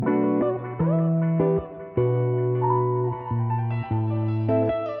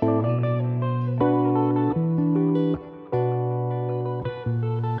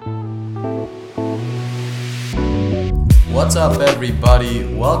What's up, everybody?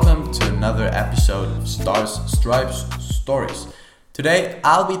 Welcome to another episode of Stars, Stripes, Stories. Today,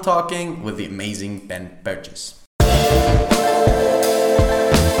 I'll be talking with the amazing Ben Burgess.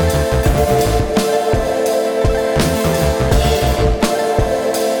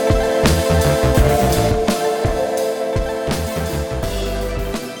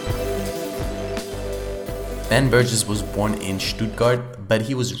 Ben Burgess was born in Stuttgart, but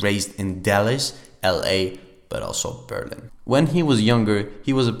he was raised in Dallas, LA, but also Berlin. When he was younger,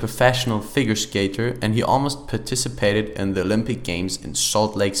 he was a professional figure skater and he almost participated in the Olympic Games in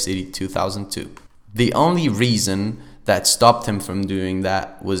Salt Lake City 2002. The only reason that stopped him from doing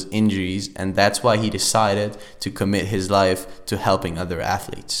that was injuries, and that's why he decided to commit his life to helping other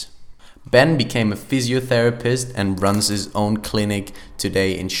athletes. Ben became a physiotherapist and runs his own clinic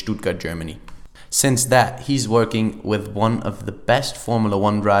today in Stuttgart, Germany. Since that, he's working with one of the best Formula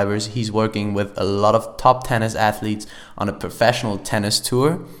One drivers. He's working with a lot of top tennis athletes on a professional tennis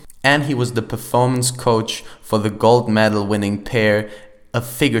tour. And he was the performance coach for the gold medal winning pair of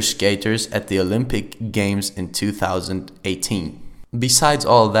figure skaters at the Olympic Games in 2018. Besides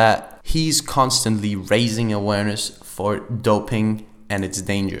all that, he's constantly raising awareness for doping and its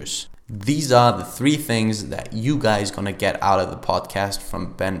dangers. These are the three things that you guys gonna get out of the podcast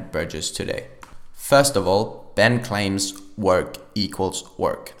from Ben Burgess today. First of all, Ben claims work equals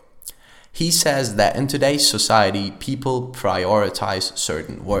work. He says that in today's society, people prioritize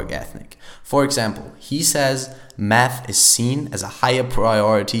certain work ethic. For example, he says math is seen as a higher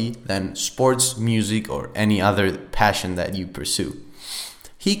priority than sports, music, or any other passion that you pursue.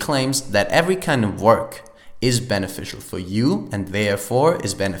 He claims that every kind of work is beneficial for you and therefore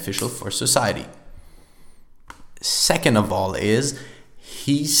is beneficial for society. Second of all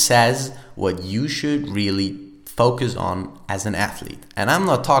he says what you should really focus on as an athlete. And I'm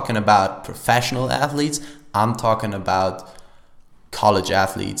not talking about professional athletes. I'm talking about college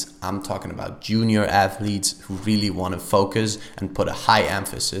athletes. I'm talking about junior athletes who really want to focus and put a high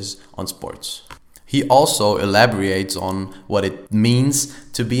emphasis on sports. He also elaborates on what it means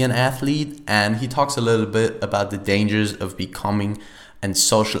to be an athlete, and he talks a little bit about the dangers of becoming a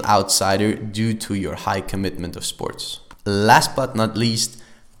social outsider due to your high commitment of sports. Last but not least,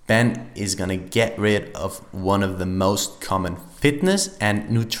 Ben is gonna get rid of one of the most common fitness and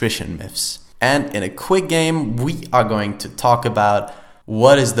nutrition myths. And in a quick game, we are going to talk about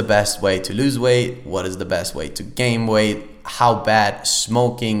what is the best way to lose weight, what is the best way to gain weight, how bad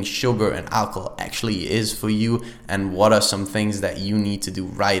smoking, sugar, and alcohol actually is for you, and what are some things that you need to do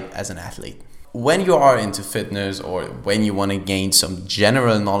right as an athlete. When you are into fitness or when you want to gain some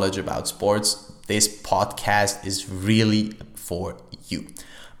general knowledge about sports, this podcast is really for you.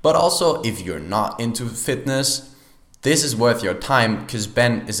 But also, if you're not into fitness, this is worth your time because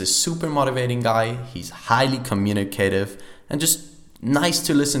Ben is a super motivating guy. He's highly communicative and just nice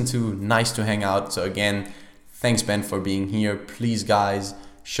to listen to, nice to hang out. So again, thanks Ben for being here. Please guys,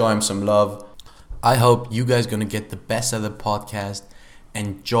 show him some love. I hope you guys gonna get the best of the podcast.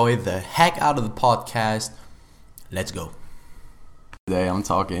 Enjoy the heck out of the podcast. Let's go. Today I'm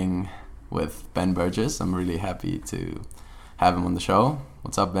talking with Ben Burgess. I'm really happy to have him on the show.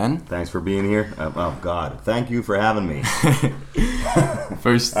 What's up, Ben? Thanks for being here. Oh, God. Thank you for having me.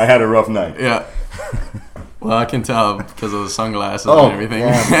 First, I had a rough night. Yeah. Well, I can tell because of the sunglasses and everything.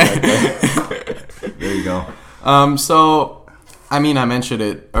 Yeah, there you go. So, I mentioned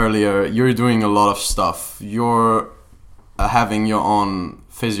it earlier. You're doing a lot of stuff. You're having your own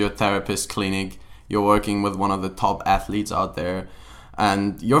physiotherapist clinic. You're working with one of the top athletes out there.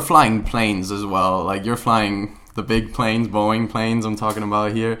 And you're flying planes as well. Like, you're flying the big planes, Boeing planes I'm talking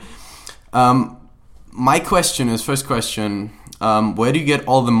about here. My question is, first question, where do you get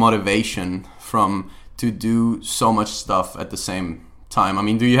all the motivation from to do so much stuff at the same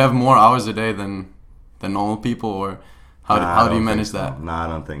time? Do you have more hours a day than normal people, or how do you manage that? No, I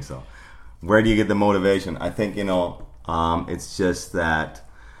don't think so. Where do you get the motivation? I think, it's just that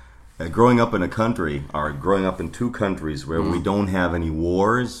growing up in a country, or growing up in two countries where we don't have any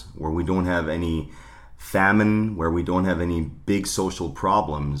wars, where we don't have any famine, where we don't have any big social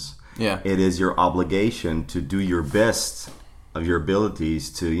problems, it is your obligation to do your best of your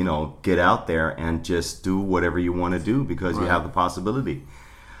abilities to, get out there and just do whatever you want to do because you have the possibility.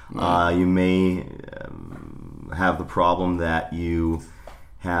 You may have the problem that you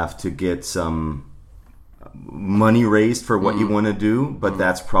have to get some money raised for what you want to do, but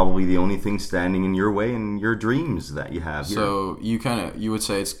that's probably the only thing standing in your way and your dreams that you have here. So you would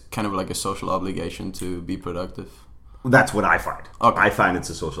say it's kind of like a social obligation to be productive? That's what I find. Okay. I find it's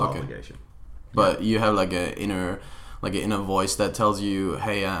a social obligation. But you have like an inner voice that tells you,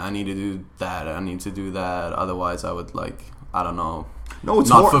 hey, I need to do that, otherwise I would I don't know, No, it's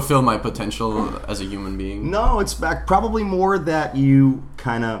not more, fulfill my potential as a human being? No, it's back probably more that you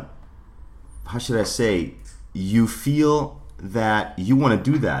kind of, how should I say, you feel that you want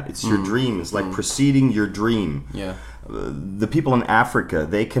to do that. It's your dream. It's like preceding your dream. Yeah. The people in Africa,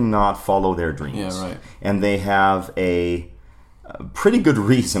 they cannot follow their dreams. Yeah, right. And they have a pretty good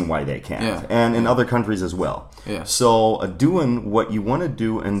reason why they can't. Yeah. And in other countries as well. Yeah. So doing what you want to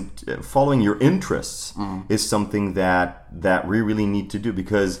do and following your interests is something that we really need to do,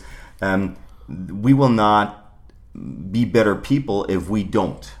 because we will not be better people if we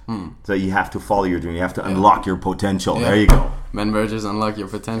don't. So you have to follow your dream. You have to unlock your potential. Yeah. There you go. Men Burgess, unlock your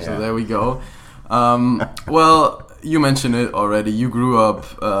potential. Yeah. There we go. Well, you mentioned it already. You grew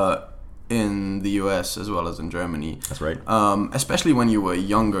up in the US as well as in Germany. That's right. Especially when you were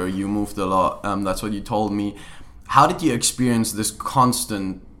younger, you moved a lot. That's what you told me. How did you experience this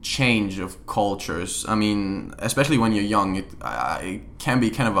constant change of cultures? I mean, especially when you're young, it can be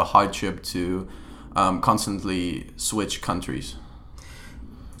kind of a hardship to constantly switch countries.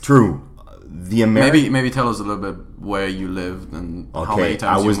 True. The American. Maybe tell us a little bit where you lived and how many Okay,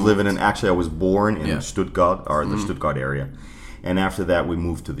 times I was you moved. living in. Actually, I was born in Yeah. Stuttgart, or the Stuttgart area, and after that, we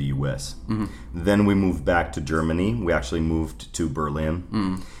moved to the U.S. Then we moved back to Germany. We actually moved to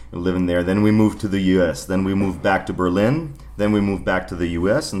Berlin, living there. Then we moved to the U.S. Then we moved back to Berlin. Then we moved back to the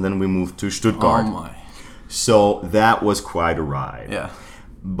U.S. and then we moved to Stuttgart. Oh my. So that was quite a ride. Yeah.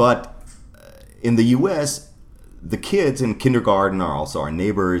 But in the U.S., the kids in kindergarten are also our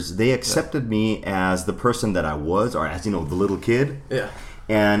neighbors. They accepted me as the person that I was, or as, the little kid. Yeah.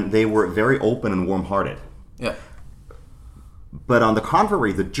 And they were very open and warm-hearted. Yeah. But on the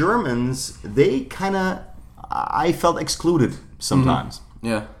contrary, the Germans, they kind of, I felt excluded sometimes.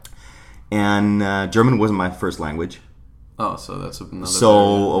 Yeah. And German wasn't my first language. Oh, so that's another.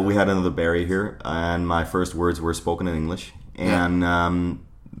 So we had another barrier here, and my first words were spoken in English. And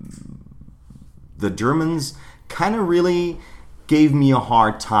the Germans kind of really gave me a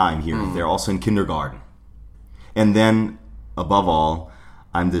hard time here. They're also in kindergarten. And then, above all,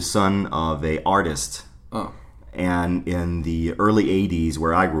 I'm the son of an artist. Oh. And in the early 80s,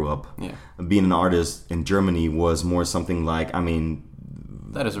 where I grew up, being an artist in Germany was more something like,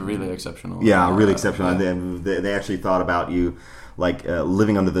 That is really exceptional. yeah, really exceptional. And they actually thought about you like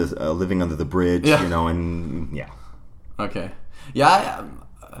living under the bridge, Yeah. and yeah. Okay. Yeah,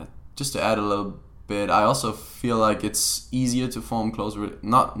 just to add a little bit, I also feel like it's easier to form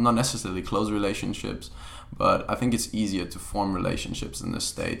not necessarily close relationships, but I think it's easier to form relationships in the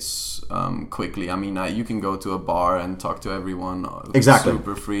States quickly. I mean, you can go to a bar and talk to everyone Exactly.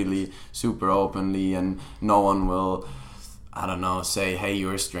 super freely, super openly, and no one will, I don't know, say, hey,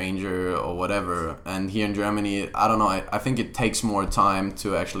 you're a stranger or whatever. And here in Germany, I don't know, I think it takes more time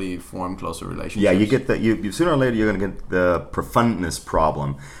to actually form closer relationships. Yeah, you get that. You sooner or later you're going to get the profundness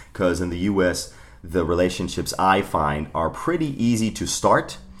problem, because in the U.S. the relationships I find are pretty easy to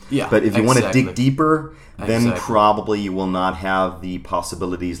start. Yeah, but if you want to exactly. dig deeper, then Exactly. probably you will not have the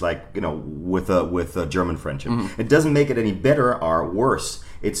possibilities like with a German friendship. Mm-hmm. It doesn't make it any better or worse.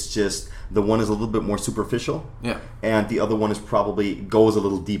 It's just the one is a little bit more superficial. Yeah. And the other one is probably goes a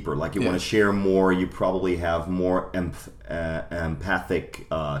little deeper. Like you Yeah. want to share more. You probably have more empathic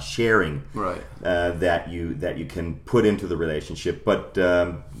sharing, Right. that you can put into the relationship. But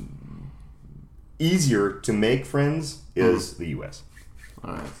easier to make friends is the U.S.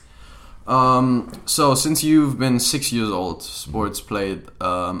 All right. So since you've been 6 years old, sports played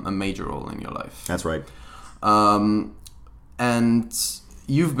a major role in your life. That's right. And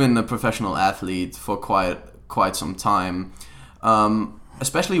you've been a professional athlete for quite some time.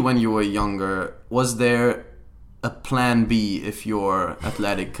 Especially when you were younger, was there a plan B if your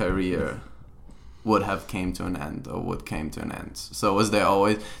athletic career would have came to an end or would came to an end? So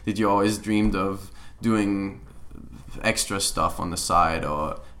did you always dreamed of doing extra stuff on the side,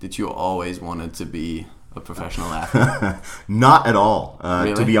 or did you always wanted to be a professional athlete? Not at all.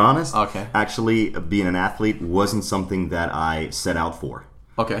 Really? To be honest, Okay. actually, being an athlete wasn't something that I set out for.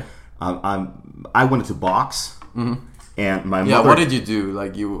 Okay. I wanted to box, and my Yeah, mother. what did you do?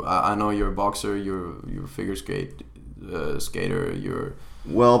 Like I know you're a boxer, you're a figure skater, you're...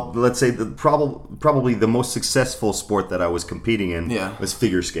 Well, let's say probably the most successful sport that I was competing in Yeah. was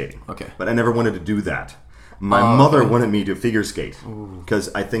figure skating. Okay. But I never wanted to do that. My Oh, mother okay. wanted me to figure skate because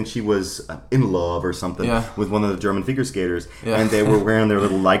I think she was in love or something Yeah. with one of the German figure skaters, Yeah. and they were wearing their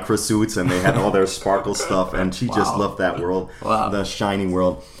little lycra suits and they had all their sparkle stuff, and she just Wow. loved that world, Wow. the shiny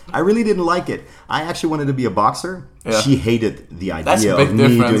world. I really didn't like it. I actually wanted to be a boxer, Yeah. She hated the idea That's a big of me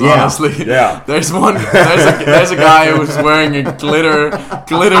difference, doing, honestly. Yeah. There's a guy who's wearing a glitter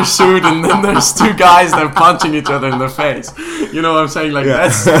suit, and then there's two guys that are punching each other in the face. You know what I'm saying? Like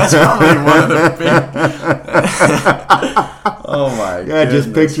that's probably one of the big. Oh my! Yeah, goodness.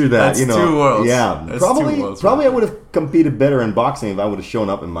 just picture that. That's you know, two worlds. Yeah, That's probably. two worlds, Probably, I right? would have competed better in boxing if I would have shown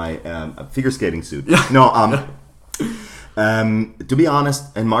up in my figure skating suit. Yeah. No. To be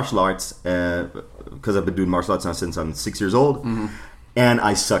honest, in martial arts, because I've been doing martial arts now since I'm 6 years old, and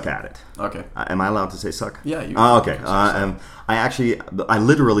I suck at it. Okay. Am I allowed to say suck? Yeah, you. Okay. I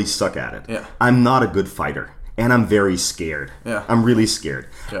literally suck at it. Yeah. I'm not a good fighter, and I'm very scared. Yeah. I'm really scared.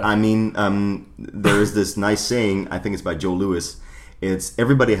 Yeah. I mean, there is this nice saying. I think it's by Joe Louis. It's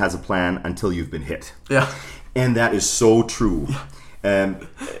everybody has a plan until you've been hit. Yeah. And that is so true.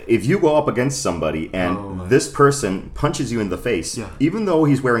 If you go up against somebody and this person punches you in the face, Yeah. even though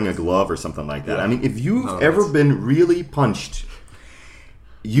he's wearing a glove or something like that. Yeah. I mean, if you've No, ever that's- been really punched,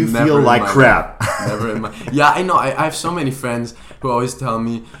 you Never feel in like my crap. life. Never in my. Yeah, I know. I have so many friends who always tell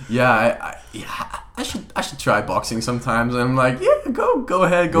me, "Yeah, I should try boxing sometimes." And I'm like, "Yeah, go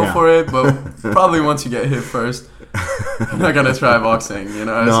ahead, go Yeah. for it." But probably once you get hit first, you're not gonna try boxing. You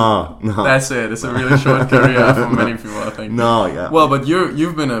know? No. That's it. It's a really short career for many people, I think. No, yeah. Well, but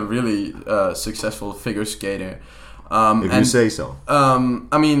you've been a really successful figure skater. If you say so.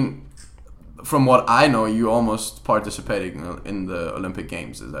 I mean, from what I know, you almost participated in the Olympic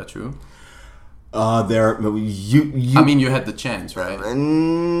Games. Is that true? You. I mean, you had the chance, right?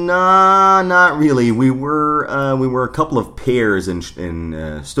 Nah, not really. We were a couple of pairs in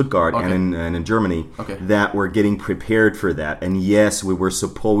Stuttgart Okay. and in Germany Okay. that were getting prepared for that. And yes, we were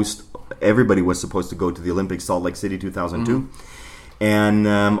supposed. Everybody was supposed to go to the Olympics, Salt Lake City 2002, and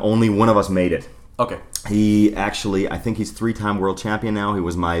only one of us made it. Okay. He actually, I think he's 3-time world champion now. He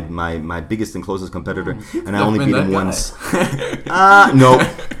was my biggest and closest competitor, and I only beat him once. No.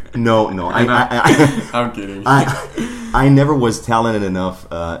 I'm kidding. I never was talented enough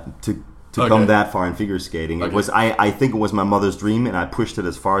to come Okay. that far in figure skating. It Okay. was I think it was my mother's dream, and I pushed it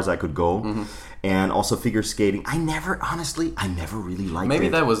as far as I could go. And also figure skating, I never really liked Maybe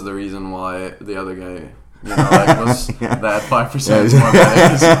it. that was the reason why the other guy, was that 5% more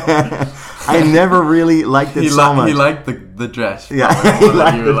badass. I never really liked it so much. He liked the dress. Yeah, probably he more than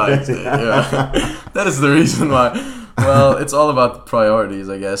liked you the liked dress, it. Yeah. That is the reason why. Well, it's all about priorities,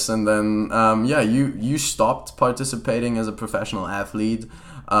 I guess. And then, you stopped participating as a professional athlete.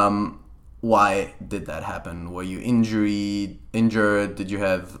 Why did that happen? Were you injured? Did you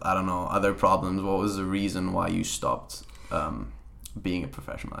have, I don't know, other problems? What was the reason why you stopped being a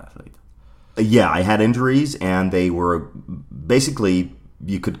professional athlete? Yeah, I had injuries, and they were basically,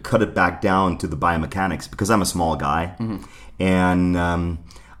 you could cut it back down to the biomechanics because I'm a small guy, and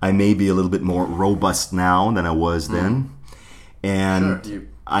I may be a little bit more robust now than I was then, and Sure,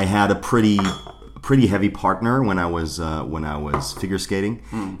 I had a pretty heavy partner when I was figure skating,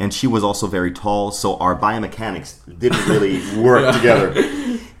 and she was also very tall, so our biomechanics didn't really work together.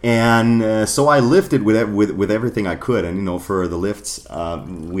 And so I lifted with everything I could, and for the lifts,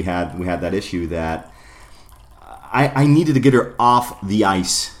 we had that issue that I needed to get her off the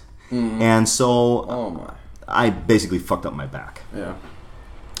ice, and so Oh my. I basically fucked up my back. Yeah.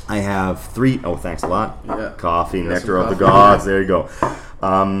 I have 3. Oh, thanks a lot. Yeah. Coffee, Got nectar some of the coffee. gods. There you go.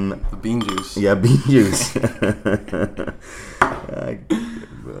 The bean juice. Yeah, bean juice. I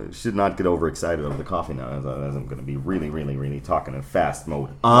should not get overexcited over the coffee now, as I'm going to be really, really, really talking in fast mode.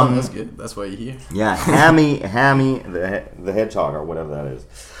 That's good. That's why you're here. Yeah, Hammy, the hedgehog, or whatever that is.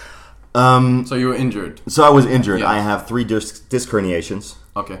 So you were injured. So I was injured. Yeah. I have 3 disc herniations,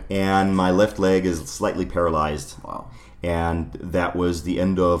 Okay. and my left leg is slightly paralyzed. Wow. And that was the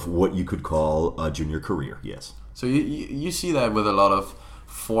end of what you could call a junior career. Yes. So you see that with a lot of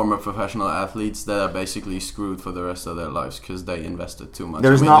former professional athletes that are basically screwed for the rest of their lives because they invested too much.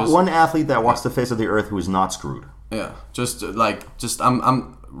 There's I mean, not just- one athlete that walks the face of the earth who is not screwed. Yeah,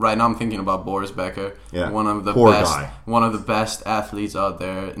 I'm right now. I'm thinking about Boris Becker, Yeah. one of the Poor best, guy. one of the best athletes out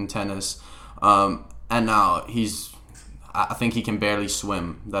there in tennis, and now I think he can barely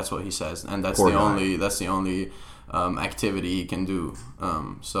swim. That's what he says, and that's Poor the guy. only activity he can do.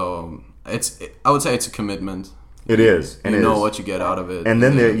 So I would say it's a commitment. It is, and You it know is. what you get out of it. And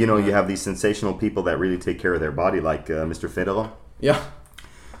then Yeah. you have these sensational people that really take care of their body, like Mr. Federer. Yeah.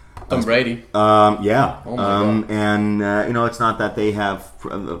 Tom Brady. Yeah. Oh my God. And it's not that they have.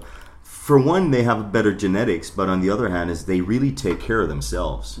 For one, they have better genetics, but on the other hand, is they really take care of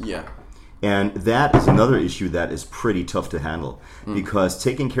themselves. Yeah. And that is another issue that is pretty tough to handle because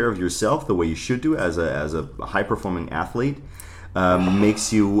taking care of yourself the way you should do as a high performing athlete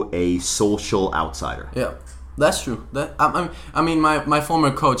makes you a social outsider. Yeah. That's true. I mean, my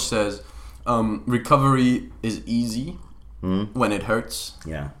former coach says recovery is easy when it hurts.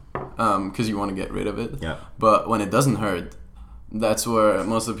 Yeah. Because you want to get rid of it. Yeah. But when it doesn't hurt, that's where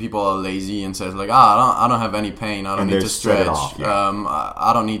most of the people are lazy and says like, I don't have any pain. I don't need to stretch. Off, yeah.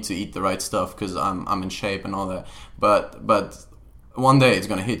 I don't need to eat the right stuff because I'm in shape and all that. But one day it's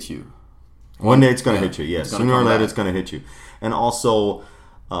gonna hit you. One day it's gonna hit you. Yes. Sooner or later it's gonna hit you. And also,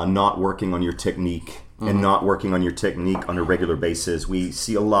 not working on your technique. And not working on your technique on a regular basis. We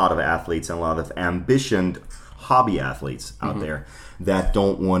see a lot of athletes and a lot of ambitioned hobby athletes out there that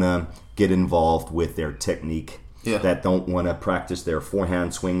don't want to get involved with their technique, that don't want to practice their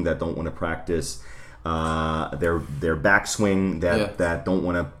forehand swing, that don't want to practice their backswing, that don't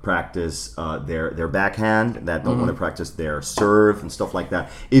want to practice their backhand, that don't want to practice their serve and stuff like that.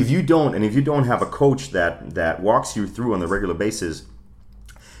 If you don't have a coach that walks you through on a regular basis,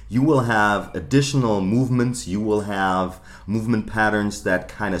 you will have additional movements, you will have movement patterns that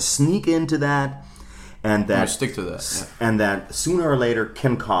kind of sneak into that, and that stick to that, and that sooner or later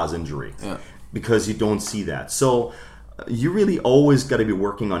can cause injury because you don't see that. So you really always got to be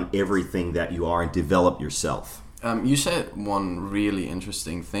working on everything that you are and develop yourself. You said one really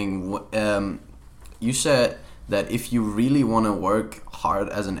interesting thing. You said that if you really want to work hard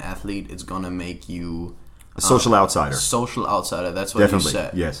as an athlete, it's gonna make you a social outsider. Social outsider. That's what Definitely, you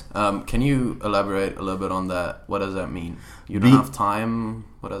said. Yes. Can you elaborate a little bit on that? What does that mean? You don't have time.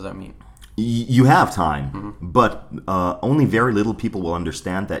 What does that mean? You have time, but only very little people will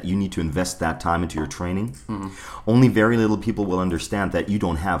understand that you need to invest that time into your training. Only very little people will understand that you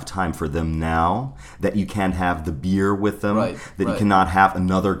don't have time for them now, that you can't have the beer with them, that you cannot have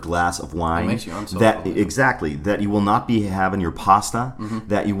another glass of wine. It makes you unsocial. Exactly, that you will not be having your pasta,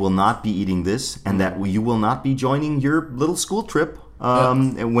 that you will not be eating this, and that you will not be joining your little school trip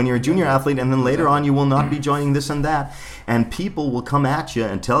when you're a junior athlete, and then later on you will not be joining this and that. And people will come at you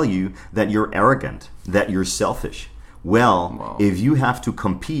and tell you that you're arrogant, that you're selfish. Well, if you have to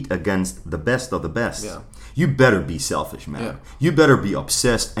compete against the best of the best, you better be selfish, man. Yeah. You better be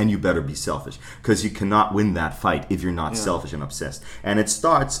obsessed and you better be selfish, because you cannot win that fight if you're not selfish and obsessed. And it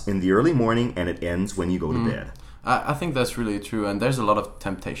starts in the early morning and it ends when you go to bed. I think that's really true, and there's a lot of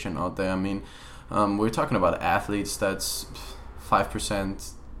temptation out there. I mean, we're talking about athletes that's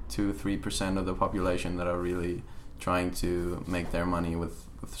 5% to 3% of the population that are really trying to make their money with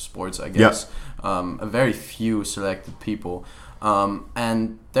sports, I guess. A very few selected people.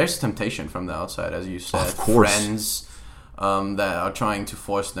 And there's temptation from the outside, as you said. Of course. Friends that are trying to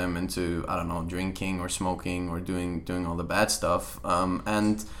force them into, I don't know, drinking or smoking or doing all the bad stuff.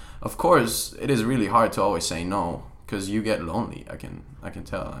 And of course, it is really hard to always say no, because you get lonely. I can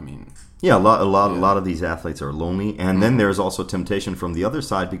tell. I mean, a lot of these athletes are lonely, and then there's also temptation from the other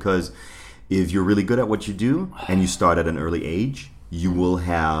side, because if you're really good at what you do and you start at an early age, you will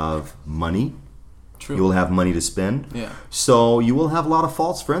have money. True. You will have money to spend. Yeah. So you will have a lot of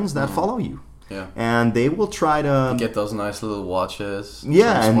false friends that follow you. Yeah. And they will try to get those nice little watches.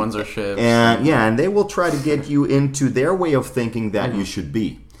 Yeah. Sponsorships. And they will try to get you into their way of thinking that you should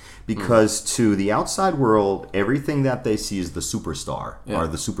be. Because to the outside world, everything that they see is the superstar or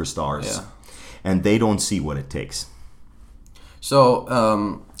the superstars. Yeah. And they don't see what it takes.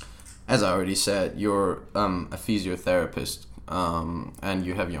 So, as I already said, you're a physiotherapist, and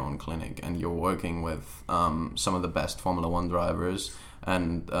you have your own clinic, and you're working with some of the best Formula One drivers,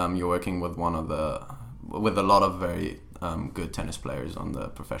 and you're working with with a lot of very good tennis players on the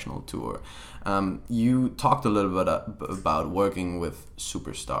professional tour. You talked a little bit about working with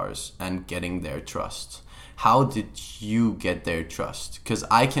superstars and getting their trust. How did you get their trust? Because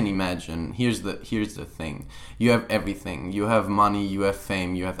I can imagine, here's the thing. You have everything. You have money, you have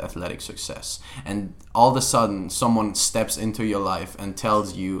fame, you have athletic success. And all of a sudden, someone steps into your life and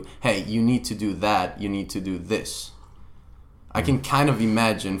tells you, hey, you need to do that, you need to do this. I can kind of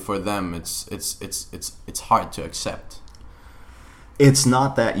imagine for them it's hard to accept. It's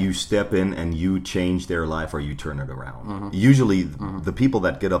not that you step in and you change their life or you turn it around. Usually, the people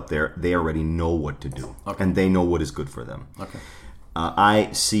that get up there, they already know what to do. Okay. And they know what is good for them. Okay. I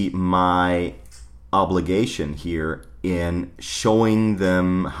see my obligation here in showing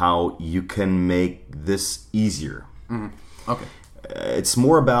them how you can make this easier. Okay.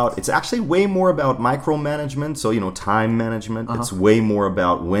 It's actually way more about micromanagement, so, time management. It's way more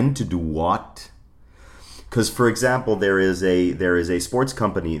about when to do what. Because, for example, there is a sports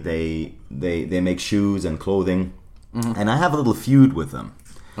company. They make shoes and clothing, and I have a little feud with them.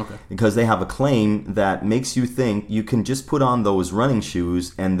 Okay. Because they have a claim that makes you think you can just put on those running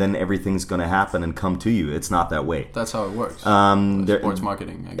shoes and then everything's going to happen and come to you. It's not that way. That's how it works. Sports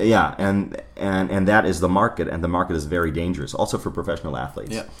marketing, I guess. Yeah, and that is the market, and the market is very dangerous, also for professional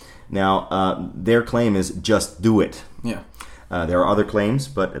athletes. Yeah. Now, their claim is just do it. Yeah. There are other claims,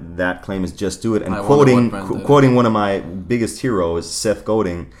 but that claim is just do it. And I wonder what brand quoting one of my biggest heroes, Seth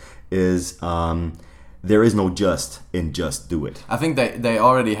Godin, is there is no just in just do it. I think they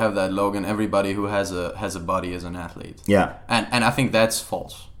already have that slogan. Everybody who has a body is an athlete. Yeah. And I think that's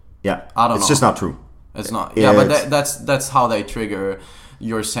false. Yeah. I don't know. It's just not true. It's not. Yeah, but that's how they trigger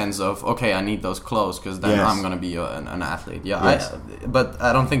your sense of, okay, I need those clothes because then I'm gonna be an athlete. Yeah, yes. But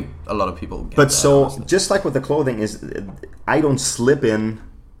I don't think a lot of people get but that, so honestly. just like with the clothing is, I don't slip in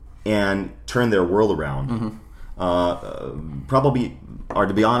and turn their world around. Probably, or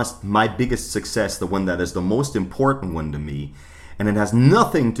to be honest, my biggest success, the one that is the most important one to me, and it has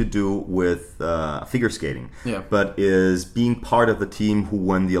nothing to do with figure skating, but is being part of the team who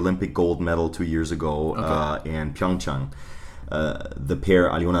won the Olympic gold medal 2 years ago in Pyeongchang. The pair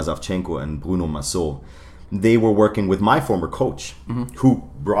Alyona Savchenko and Bruno Massot, they were working with my former coach, who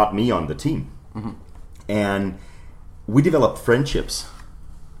brought me on the team, and we developed friendships.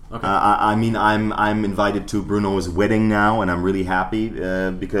 Okay. I mean, I'm invited to Bruno's wedding now, and I'm really happy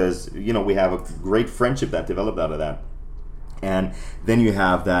because we have a great friendship that developed out of that. And then you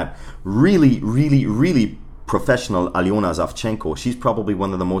have that really, really, really professional Alyona Savchenko. She's probably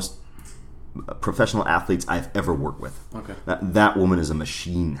one of the most professional athletes I've ever worked with. Okay. That woman is a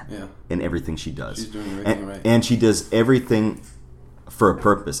machine in everything she does. She's doing everything right. And she does everything for a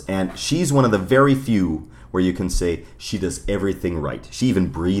purpose. And she's one of the very few where you can say she does everything right. She even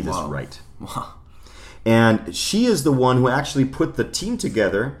breathes right. Wow. And she is the one who actually put the team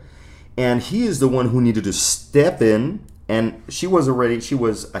together, and he is the one who needed to step in. And she was,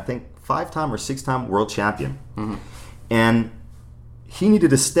 I think, 5-time or 6-time world champion. And he needed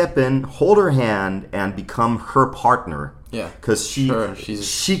to step in, hold her hand, and become her partner. Yeah. Because she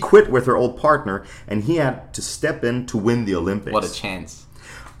quit with her old partner, and he had to step in to win the Olympics. What a chance.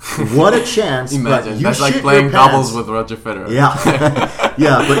 What a chance. Imagine. That's like playing doubles with Roger Federer. Yeah.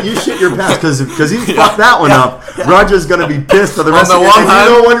 Yeah, but you shit your pants because he fucked that one up. Roger's going to be pissed for the rest of the year.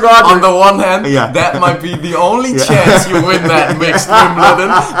 On the one hand, that might be the only chance you win that mixed Wimbledon.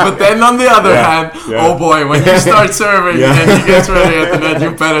 But then on the other hand, oh boy, when you start serving and he gets ready at the net, you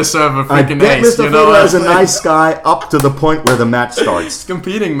better serve a freaking ace. Mr. Federer is a nice guy up to the point where the match starts. It's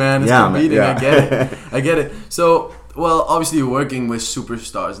competing, man. It's competing. Yeah. I get it. So... Well, obviously you're working with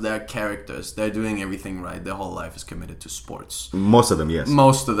superstars. They're characters. They're doing everything right. Their whole life is committed to sports. Most of them, yes.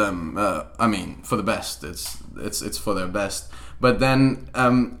 Most of them. I mean, for the best. It's for their best. But then,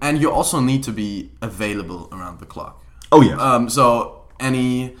 and you also need to be available around the clock. Oh yeah. So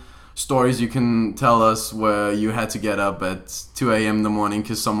any stories you can tell us where you had to get up at 2 a.m. in the morning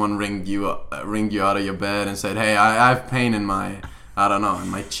because someone ringed you out of your bed and said, "Hey, I have pain in my." I don't know, in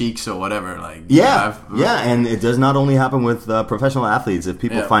my cheeks or whatever. Like and it does not only happen with professional athletes. If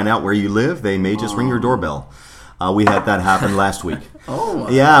people find out where you live, they may just ring your doorbell. We had that happen last week. We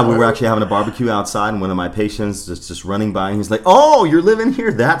were actually having a barbecue outside, and one of my patients just running by, and he's like, "Oh, you're living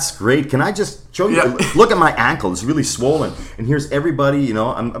here? That's great. Can I just show you? Look at my ankle; it's really swollen." And here's everybody.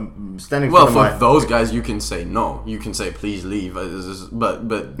 I'm standing. Well, for those guys, you can say no. You can say, "Please leave."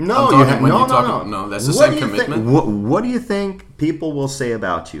 But no, no. That's the same commitment. What do you think people will say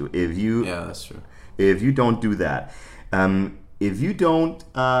about you if you? Yeah, that's true. If you don't do that. If you don't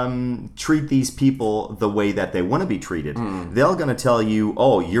treat these people the way that they want to be treated, they're going to tell you,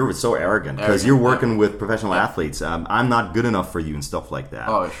 "Oh, you're so arrogant because you're working with professional athletes. I'm not good enough for you," and stuff like that.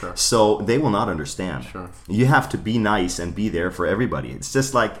 Oh, sure. So they will not understand. Sure. You have to be nice and be there for everybody. It's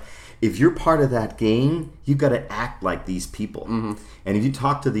just like if you're part of that game, you got to act like these people. And if you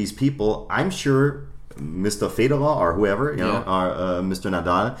talk to these people, I'm sure Mr. Federer or whoever, or Mr.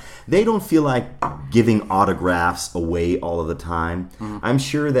 Nadal, they don't feel like giving autographs away all of the time. I'm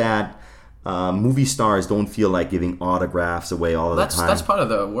sure that movie stars don't feel like giving autographs away all of the time. That's part of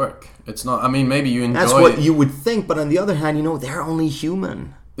the work. It's not. I mean, maybe you enjoy. That's what you would think, but on the other hand, they're only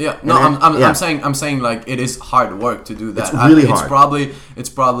human. Yeah, no, I'm saying like it is hard work to do that. It's really hard. It's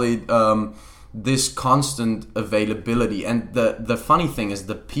probably this constant availability, and the funny thing is,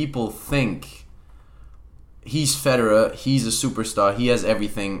 the people think. He's Federer, he's a superstar, he has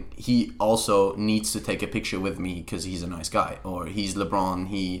everything. He also needs to take a picture with me because he's a nice guy. Or he's LeBron,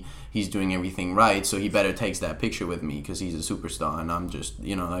 he's doing everything right, so he better takes that picture with me because he's a superstar and I'm just,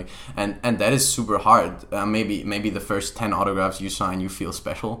 and that is super hard. Maybe the first 10 autographs you sign you feel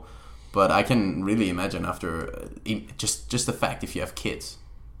special, but I can really imagine after just the fact if you have kids.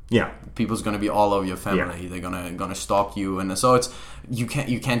 Yeah. People's gonna be all over your family. Yeah. They're gonna stalk you, and so it's you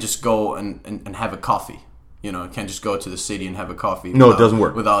can't just go and have a coffee. You know, you can't just go to the city and have a coffee. No, it doesn't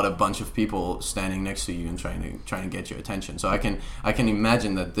work without a bunch of people standing next to you and trying to get your attention. So I can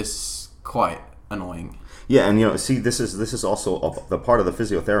imagine that this is quite annoying. Yeah, and see, this is also the part of the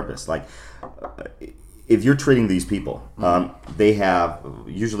physiotherapist. Like, if you're treating these people, they have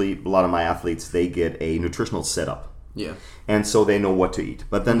usually a lot of my athletes. They get a nutritional setup. Yeah. And so they know what to eat,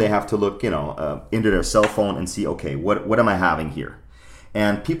 but then they have to look, into their cell phone and see, okay, what am I having here?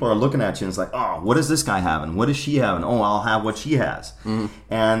 And people are looking at you and it's like, oh, what is this guy having? What is she having? Oh, I'll have what she has.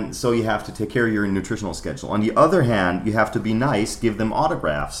 And so you have to take care of your nutritional schedule. On the other hand, you have to be nice, give them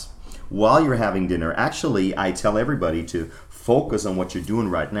autographs while you're having dinner. Actually, I tell everybody to focus on what you're doing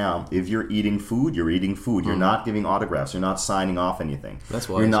right now. If you're eating food, you're eating food. You're not giving autographs. You're not signing off anything. That's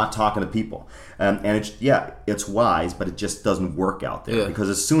wise. You're not talking to people. And it's wise, but it just doesn't work out there. Yeah. Because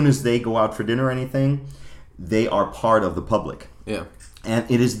as soon as they go out for dinner or anything, they are part of the public. Yeah. And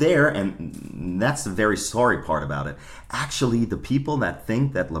it is there, and that's the very sorry part about it. Actually, the people that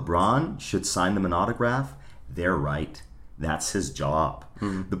think that LeBron should sign them an autograph, they're right. That's his job.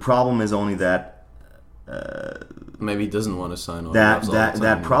 The problem is only that maybe he doesn't want to sign autographs all the time,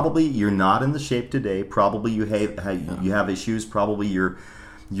 that probably you're not in the shape today. Probably you have issues. Probably you're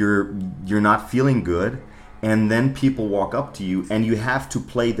not feeling good. And then people walk up to you, and you have to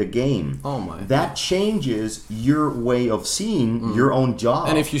play the game. Oh my! That changes your way of seeing your own job.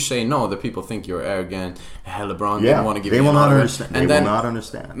 And if you say no, the people think you're arrogant. Hey, LeBron Yeah, didn't want to give they you will an not autograph. understand. And They then, will not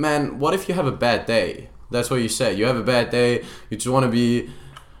understand. Man, what if you have a bad day? That's what you say. You have a bad day. You just want to be,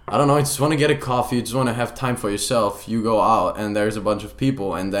 I don't know, you just want to get a coffee. You just want to have time for yourself. You go out and there's a bunch of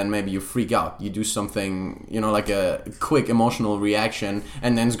people, and then maybe you freak out. You do something, like a quick emotional reaction,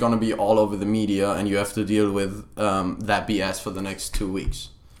 and then it's going to be all over the media, and you have to deal with that BS for the next 2 weeks.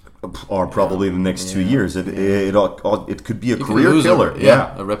 Or probably the next 2 years. It could be a You can career lose killer.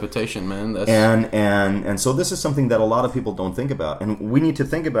 a reputation, man. That's And so this is something that a lot of people don't think about, and we need to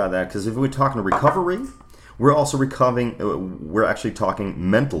think about that, because if we're talking recovery, we're also we're actually talking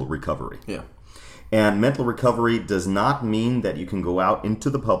mental recovery. Yeah. And mental recovery does not mean that you can go out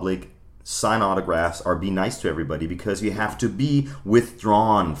into the public, sign autographs, or be nice to everybody, because you have to be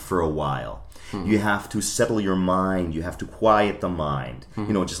withdrawn for a while. You have to settle your mind. You have to quiet the mind.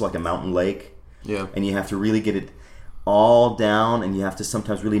 Just like a mountain lake. Yeah. And you have to really get it all down, and you have to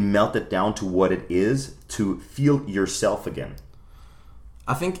sometimes really melt it down to what it is to feel yourself again.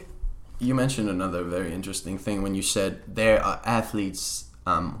 I think you mentioned another very interesting thing when you said there are athletes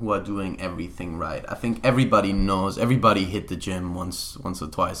who are doing everything right. I think everybody knows. Everybody hit the gym once or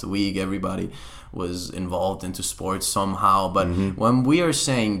twice a week. Everybody was involved into sports somehow. But when we are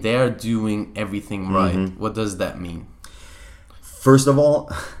saying they're doing everything right, what does that mean? First of all,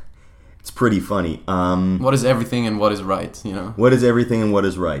 it's pretty funny. What is everything and what is right? What is everything and what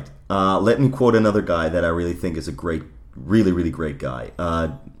is right? Let me quote another guy that I really think is a great, really, really great guy.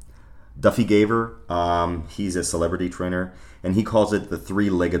 Duffy Gaver. He's a celebrity trainer, and he calls it the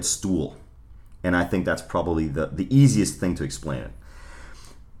three-legged stool. And I think that's probably the easiest thing to explain it.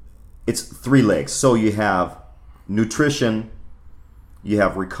 It's three legs. So you have nutrition, you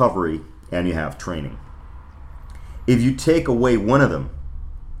have recovery, and you have training. If you take away one of them,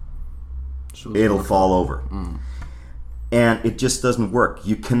 it'll fall over. And it just doesn't work.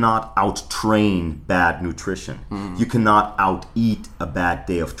 You cannot out-train bad nutrition. You cannot out-eat a bad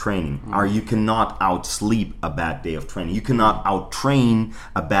day of training. Or you cannot out-sleep a bad day of training. You cannot out-train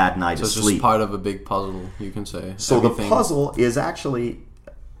a bad night of So it's sleep. just part of a big puzzle, you can say. So Everything. the puzzle is actually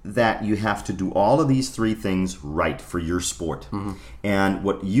that you have to do all of these three things right for your sport. And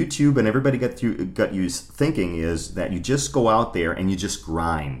what YouTube and everybody got you thinking is that you just go out there and you just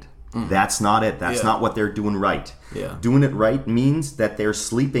grind. That's not it. That's not what they're doing right. Yeah. Doing it right means that they're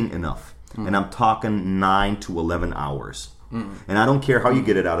sleeping enough. And I'm talking 9 to 11 hours. And I don't care how you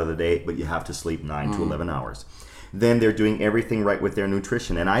get it out of the day, but you have to sleep 9 to 11 hours. Then they're doing everything right with their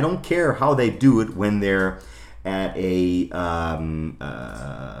nutrition. And I don't care how they do it when they're at a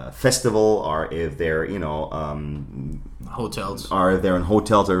festival, or if they're, hotels. or if they're in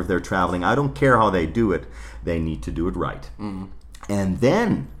hotels, or if they're traveling. I don't care how they do it. They need to do it right. And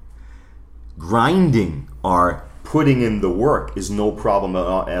then grinding or putting in the work is no problem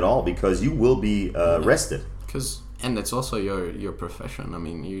at all, because you will be rested. Because And it's also your profession. I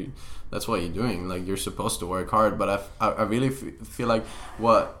mean, that's what you're doing. Like, you're supposed to work hard. But I really feel like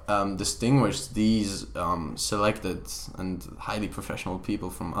what distinguishes these selected and highly professional people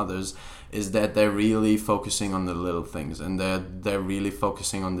from others is that they're really focusing on the little things, and they're really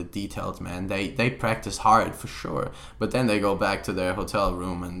focusing on the details, man. They practice hard for sure, but then they go back to their hotel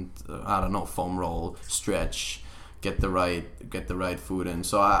room and I don't know, foam roll, stretch, get the right food in.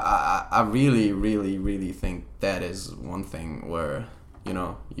 So I really, really, really think that is one thing where, you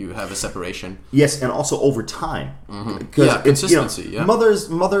know, you have a separation. Yes, and also over time. Yeah, consistency. You know,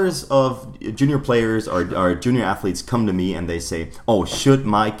 mothers of junior players or junior athletes come to me and they say, "Oh, should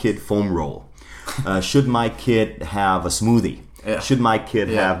my kid foam roll? Should my kid have a smoothie? Yeah. Should my kid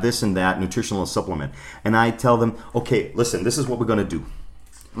have this and that nutritional supplement?" And I tell them, "Okay, listen, this is what we're going to do.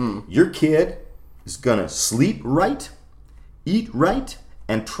 Your kid is going to sleep right, eat right,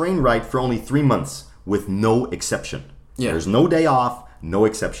 and train right for only 3 months with no exception. Yeah. There's no day off, no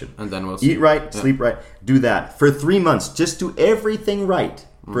exception. And then we'll see. Eat right, sleep right, do that. For 3 months, just do everything right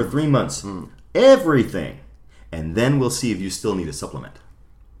for 3 months. Everything. And then we'll see if you still need a supplement."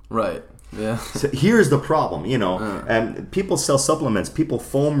 Right. Yeah. So here's the problem, you know, and people sell supplements, people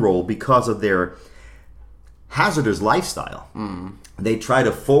foam roll because of their hazardous lifestyle. They try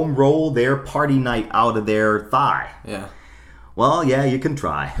to foam roll their party night out of their thigh. Yeah. Well, yeah, you can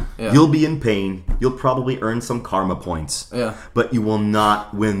try. Yeah. You'll be in pain. You'll probably earn some karma points. Yeah. But you will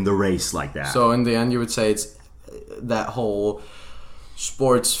not win the race like that. So in the end, you would say it's that whole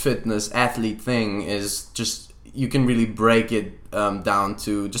sports, fitness, athlete thing is just, you can really break it down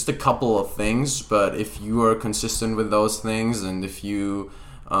to just a couple of things. But if you are consistent with those things, and if you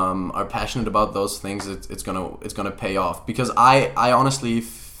are passionate about those things, it's gonna pay off. Because I honestly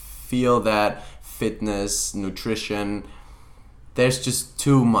feel that fitness, nutrition, there's just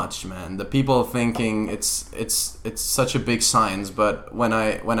too much, man. The people thinking it's such a big science, but when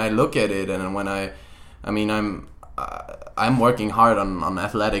I look at it, and when I'm working hard on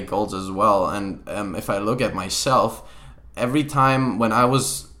athletic goals as well, and if I look at myself, every time when I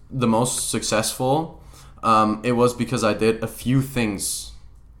was the most successful, it was because I did a few things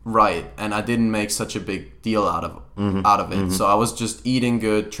right, and I didn't make such a big deal out of it. So I was just eating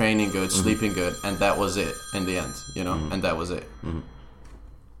good, training good, sleeping good, and that was it in the end, you know. And that was it.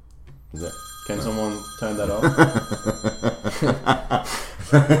 Can someone turn that off?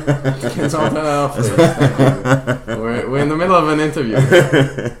 Can someone turn that off, please? We're in the middle of an interview.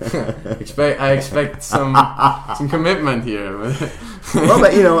 I expect some commitment here. Well,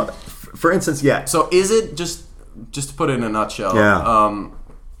 but you know, for instance, yeah. So is it just to put it in a nutshell? Yeah.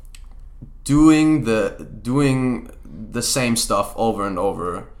 Doing the same stuff over and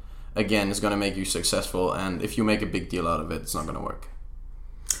over again is going to make you successful, and if you make a big deal out of it, it's not going to work.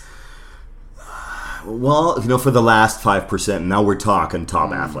 Well, you know, for the last 5%, now we're talking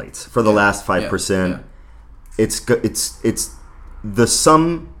top athletes. For the last 5%, it's the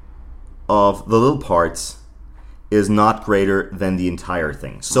sum of the little parts is not greater than the entire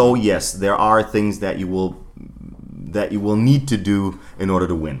thing. So yes, there are things that you will need to do in order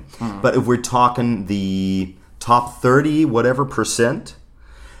to win. But if we're talking the top 30 whatever percent,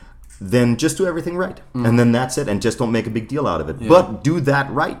 then just do everything right. And then that's it, and just don't make a big deal out of it. But do that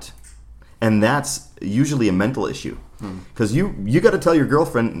right. And that's usually a mental issue. Because you got to tell your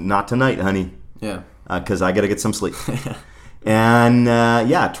girlfriend, not tonight, honey. Yeah. Because I got to get some sleep. And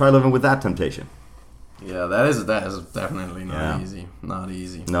try living with that temptation. Yeah, that is definitely not easy. Not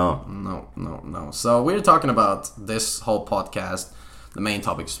easy. No. So we're talking about this whole podcast. The main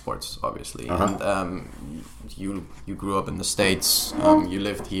topic is sports, obviously. And you grew up in the States. You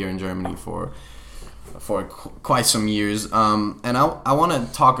lived here in Germany for quite some years. And I want to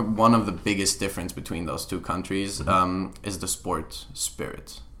talk. One of the biggest difference between those two countries is the sport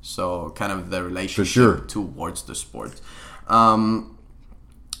spirit. So kind of the relationship towards the sport.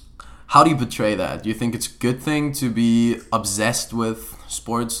 How do you portray that? Do you think it's a good thing to be obsessed with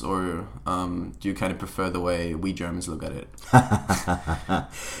sports, or do you kind of prefer the way we Germans look at it?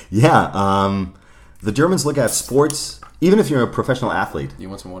 The Germans look at sports, even if you're a professional athlete. You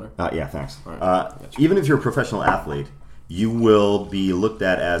want some water? Yeah, thanks. Right. Even if you're a professional athlete, you will be looked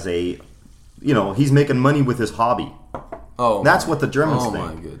at as he's making money with his hobby. Oh, that's what the Germans think. Oh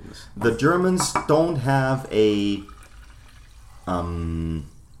my goodness. The Germans don't have a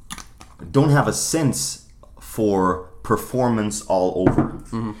sense for performance all over.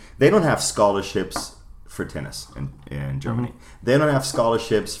 They don't have scholarships for tennis in Germany. They don't have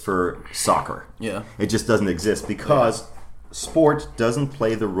scholarships for soccer. Yeah. It just doesn't exist because sport doesn't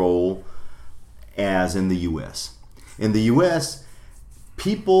play the role as in the US. In the US,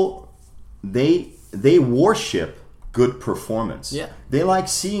 people they worship good performance. Yeah. They like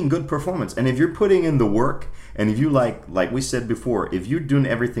seeing good performance. And if you're putting in the work, and if you like we said before, if you're doing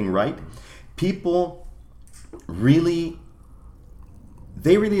everything right, people really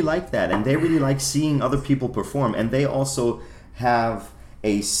like that, and they really like seeing other people perform, and they also have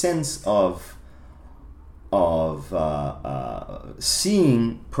a sense of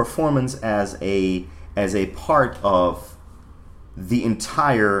seeing performance as a part of the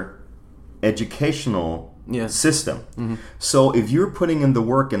entire educational system. Mm-hmm. So if you're putting in the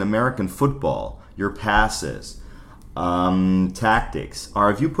work in American football, your passes, tactics,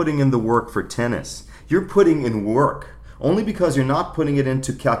 or if you're putting in the work for tennis, you're putting in work. Only because you're not putting it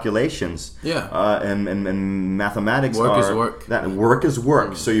into calculations and mathematics. Work is work. That work is work.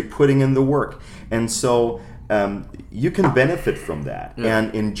 Mm-hmm. So you're putting in the work. And so you can benefit from that. Yeah.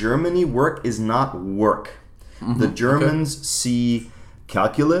 And in Germany, work is not work. Mm-hmm. The Germans see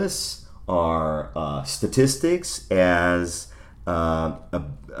calculus or statistics as a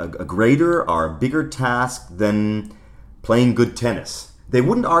greater or a bigger task than playing good tennis. They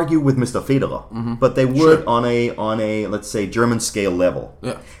wouldn't argue with Mr. Federer, but they would on a let's say German scale level.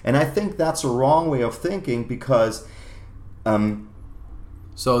 Yeah. And I think that's a wrong way of thinking because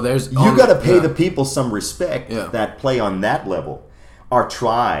so there's you got to pay the people some respect that play on that level or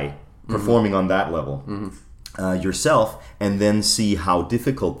try performing on that level yourself, and then see how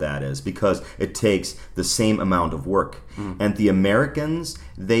difficult that is because it takes the same amount of work. And the Americans,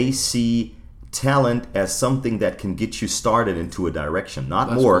 they see talent as something that can get you started into a direction, not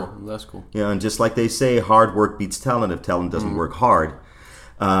That's more. Cool. That's cool. You know, and just like they say, hard work beats talent if talent doesn't work hard.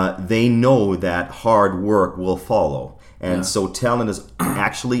 They know that hard work will follow. And so talent is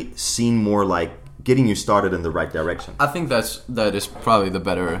actually seen more like getting you started in the right direction. I think that is probably the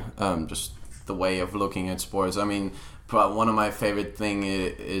better, just the way of looking at sports. I mean, one of my favorite thing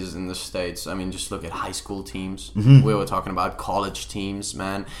is in the States. I mean, just look at high school teams. We were talking about college teams,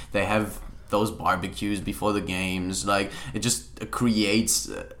 man. They have those barbecues before the games. Like, it just creates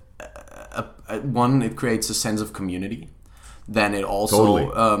it creates a sense of community. Then it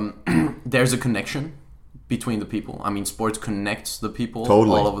also there's a connection between the people. I mean, sports connects the people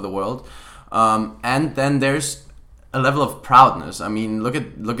all over the world. And then there's a level of proudness. I mean, look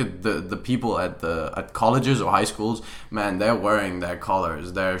at the people at colleges or high schools. Man, they're wearing their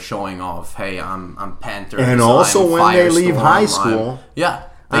colors. They're showing off. Hey, I'm Panthers. And also I'm when they leave Firestorm, high school,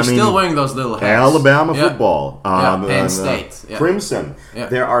 they're still wearing those little hats. Alabama football, Penn State, Crimson.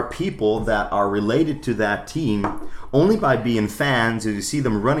 There are people that are related to that team only by being fans. And you see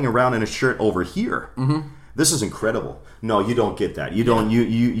them running around in a shirt over here. This is incredible. No, you don't get that. You don't.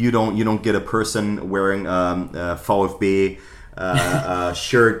 You don't get a person wearing VfB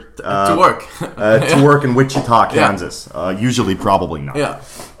shirt to work to work in Wichita, Kansas. Usually, probably not.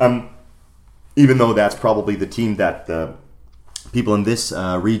 Even though that's probably the team that people in this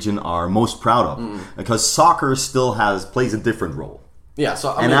region are most proud of, because soccer still plays a different role.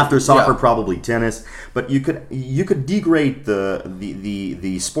 So after soccer, probably tennis. But you could degrade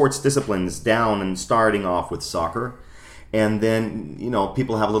the sports disciplines down and starting off with soccer, and then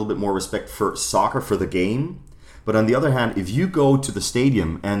people have a little bit more respect for soccer for the game. But on the other hand, if you go to the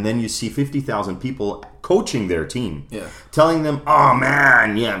stadium and then you see 50,000 people coaching their team, telling them, "Oh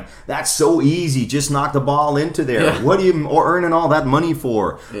man, that's so easy. Just knock the ball into there. What are you earning all that money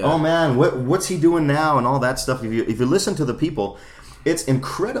for? Oh man, what's he doing now?" And all that stuff. If you listen to the people, it's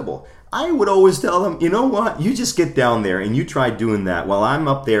incredible. I would always tell them, you know what? You just get down there and you try doing that while I'm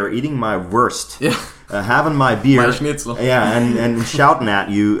up there eating my wurst, having my beer, my schnitzel, and shouting at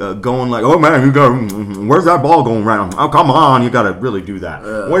you, going like, "Oh man, where's that ball going around? Oh come on, you got to really do that.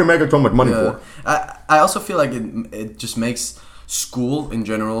 What are you making so much money for?" I also feel like it just makes school in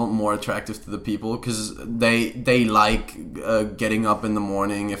general more attractive to the people because they like getting up in the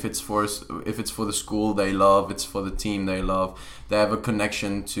morning. If it's for the school they love, it's for the team they love. They have a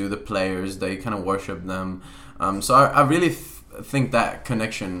connection to the players. They kind of worship them. So I really think that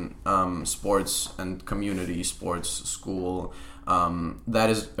connection, sports and community, sports, school, that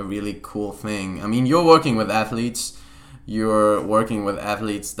is a really cool thing. I mean, you're working with athletes. You're working with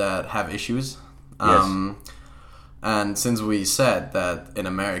athletes that have issues. And since we said that in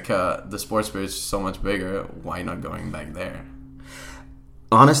America the sports spirit is so much bigger, why not going back there?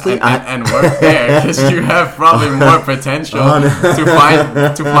 Honestly, and work there because you have probably more potential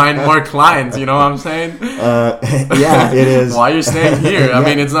to find more clients. You know what I'm saying? Yeah, it is. Why you're staying here? I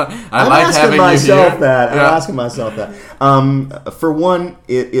mean, it's not. I'm like having you here. I'm asking myself that. For one,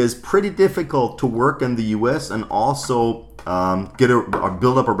 it is pretty difficult to work in the U.S. and also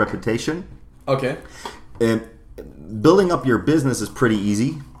build up a reputation. Okay. And building up your business is pretty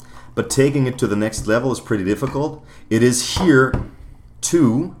easy. but taking it to the next level is pretty difficult. It is here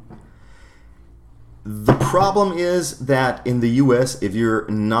too. The problem is that in the US, if you're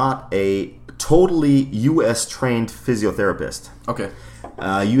not a totally US trained physiotherapist, Okay.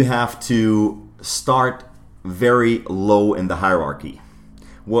 you have to start very low in the hierarchy.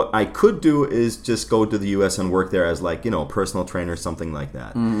 What I could do is just go to the US and work there as like, personal trainer, something like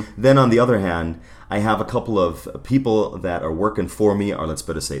that. Then on the other hand, I have a couple of people that are working for me, or let's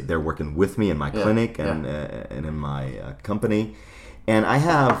better say they're working with me in my clinic and in my company. And I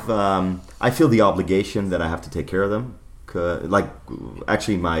have, I feel the obligation that I have to take care of them. Like,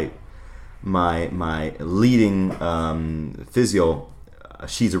 actually, my leading physio,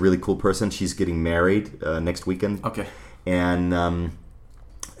 she's a really cool person. She's getting married next weekend. Okay. And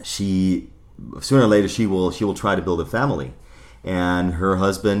she, sooner or later, she will try to build a family. And her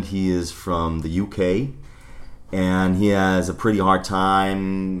husband, he is from the UK. And he has a pretty hard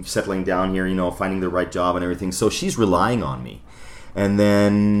time settling down here, finding the right job and everything. So she's relying on me. And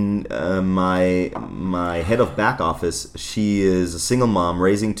then my head of back office, she is a single mom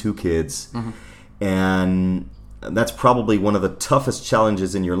raising 2 kids, and that's probably one of the toughest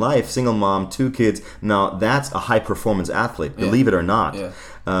challenges in your life. Single mom, 2 kids. Now that's a high performance athlete, believe it or not. Yeah.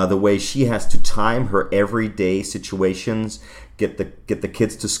 The way she has to time her everyday situations, get the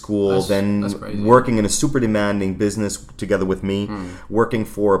kids to school, that's crazy. Working in a super demanding business together with me, working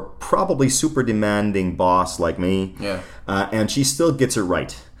for a probably super demanding boss like me, and she still gets it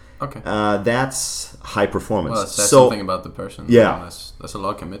right. Okay. That's high performance. Well, that's something about the person. Yeah, that's a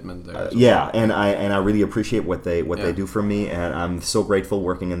lot of commitment there. And I really appreciate what they do for me, and I'm so grateful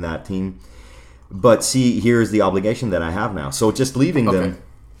working in that team. But see, here's the obligation that I have now. So just leaving them.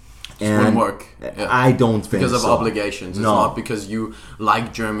 Wouldn't work. Yeah. I don't think because of so. obligations. It's not because you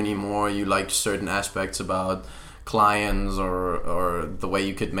like Germany more. You like certain aspects about clients or the way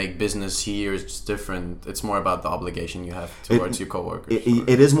you could make business here is just different. It's more about the obligation you have towards your coworkers.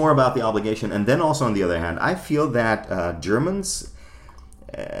 It is more about the obligation, and then also on the other hand, I feel that Germans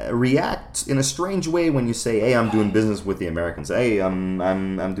react in a strange way when you say, "Hey, I'm doing business with the Americans. Hey,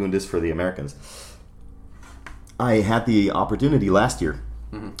 I'm doing this for the Americans." I had the opportunity last year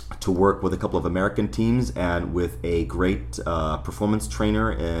to work with a couple of American teams and with a great performance trainer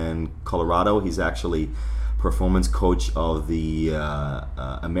in Colorado. He's actually performance coach of the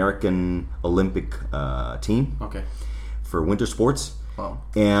American Olympic team for winter sports. Wow.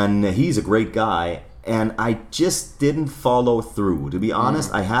 And he's a great guy. And I just didn't follow through. To be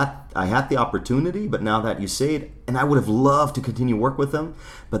honest, I had the opportunity, but now that you say it, and I would have loved to continue work with them,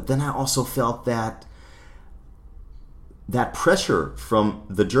 but then I also felt that pressure from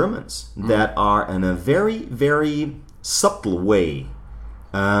the Germans that are in a very, very subtle way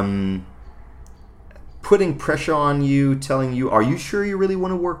putting pressure on you, telling you, "Are you sure you really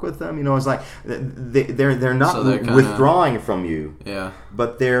want to work with them?" It's like they're not withdrawing from you,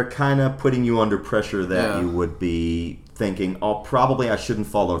 but they're kind of putting you under pressure that you would be thinking, "Oh, probably I shouldn't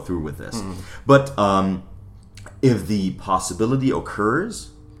follow through with this." But if the possibility occurs,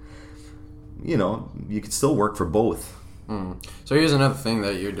 you could still work for both. So here's another thing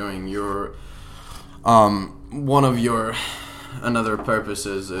that you're doing. You're one of your another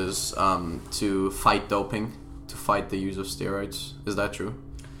purposes is to fight doping, to fight the use of steroids. Is that true?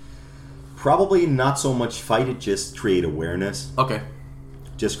 Probably not so much fight it, just create awareness. Okay.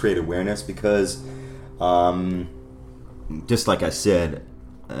 Just create awareness because, just like I said,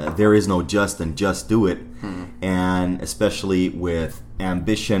 there is no just and just do it, and especially with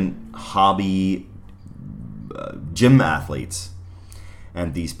ambition, hobby. Gym athletes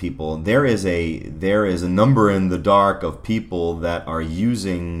and these people, there is a number in the dark of people that are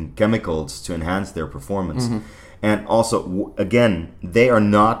using chemicals to enhance their performance, and also again they are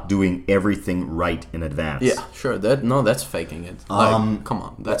not doing everything right in advance. Yeah, sure. That's faking it. Come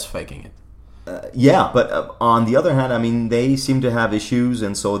on, that's faking it. But on the other hand, I mean, they seem to have issues,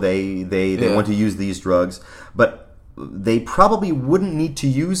 and so they want to use these drugs, but they probably wouldn't need to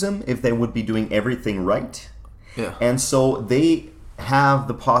use them if they would be doing everything right. Yeah. And so they have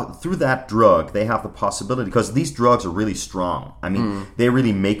through that drug, they have the possibility, because these drugs are really strong. I mean, they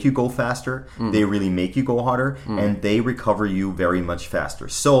really make you go faster, they really make you go harder, and they recover you very much faster.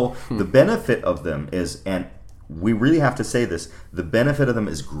 So the benefit of them is, and we really have to say this, the benefit of them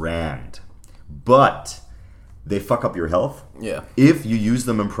is grand, but they fuck up your health. Yeah. If you use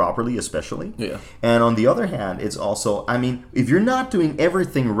them improperly, especially. Yeah. And on the other hand, it's also, I mean, if you're not doing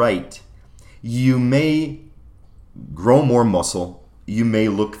everything right, you may grow more muscle, you may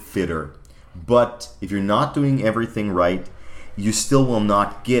look fitter, but if you're not doing everything right, you still will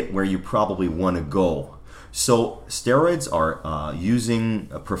not get where you probably want to go. So steroids are using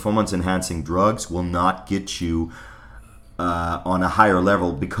performance-enhancing drugs will not get you on a higher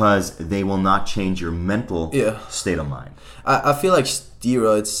level because they will not change your mental state of mind. I feel like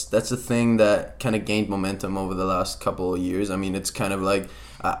steroids, that's a thing that kind of gained momentum over the last couple of years. I mean, it's kind of like,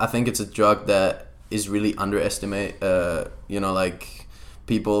 I think it's a drug that is really underestimated. Like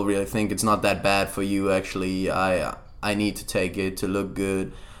people really think it's not that bad for you. Actually, I need to take it to look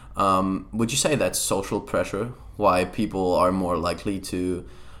good. Would you say that's social pressure? Why people are more likely to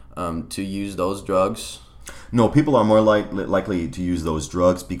use those drugs? No, people are more likely to use those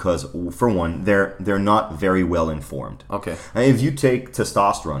drugs because, for one, they're not very well informed. Okay. And if you take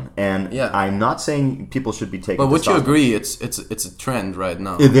testosterone, and I'm not saying people should be taking. But would testosterone. you agree it's a trend right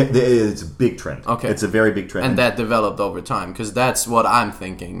now? It's a big trend. Okay. It's a very big trend, and that developed over time because that's what I'm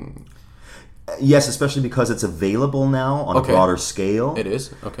thinking. Yes, especially because it's available now on a broader scale. It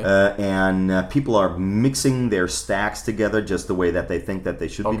is, okay. And people are mixing their stacks together just the way that they think that they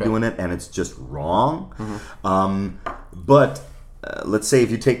should be doing it, and it's just wrong. But let's say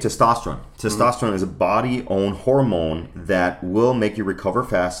if you take testosterone. Testosterone is a body-owned hormone that will make you recover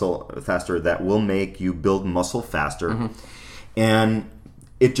faster, that will make you build muscle faster, and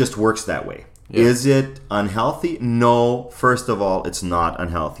it just works that way. Yeah. Is it unhealthy? No. First of all, it's not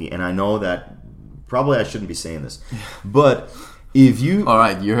unhealthy. And I know that probably I shouldn't be saying this. But if you... All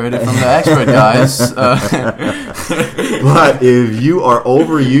right, you heard it from the expert, guys. But if you are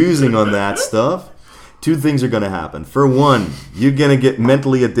overusing on that stuff, two things are going to happen. For one, you're going to get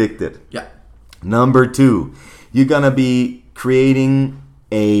mentally addicted. Yeah. Number two, you're going to be creating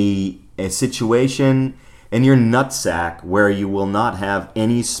a situation in your nutsack where you will not have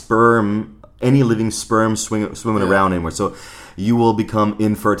any living sperm swimming around anymore. So you will become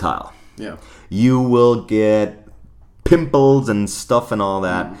infertile. Yeah. You will get pimples and stuff and all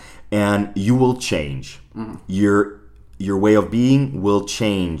that, and you will change. Your way of being will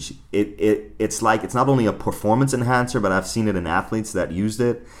change. It's like, it's not only a performance enhancer, but I've seen it in athletes that used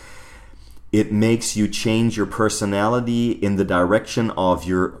it. It makes you change your personality in the direction of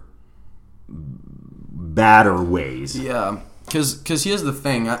your badder ways. Yeah. Because here's the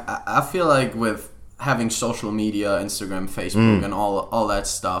thing, I feel like with having social media, Instagram, Facebook, and all that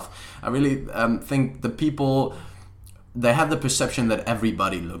stuff, I really think the people, they have the perception that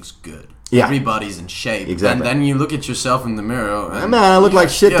everybody looks good. Yeah. Everybody's in shape. Exactly. And then you look at yourself in the mirror. And, man, I look like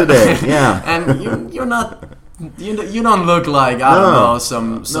shit today. Yeah. And you're not... You don't look like, I don't know,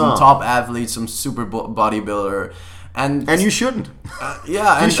 some top athlete, some super bodybuilder. And you shouldn't.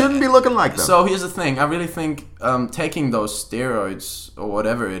 Yeah. You shouldn't be looking like them. So here's the thing. I really think taking those steroids or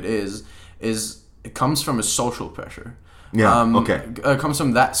whatever it is it comes from a social pressure. Yeah, It comes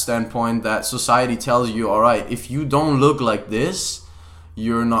from that standpoint that society tells you, all right, if you don't look like this,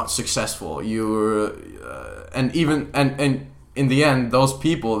 you're not successful. You're and in the end, those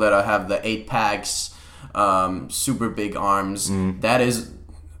people that have the 8 packs, super big arms,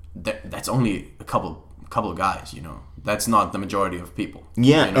 that's only a couple of guys, you know. That's not the majority of people.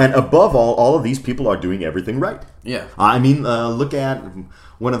 Yeah, you know? And above all of these people are doing everything right. Yeah. I mean, look at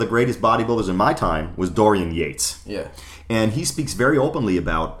one of the greatest bodybuilders in my time was Dorian Yates. Yeah. And he speaks very openly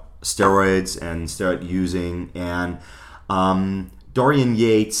about steroids and steroid using. And Dorian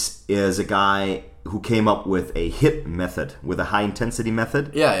Yates is a guy who came up with a HIIT method, with a high-intensity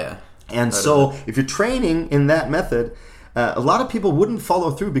method. Yeah. And so if you're training in that method, a lot of people wouldn't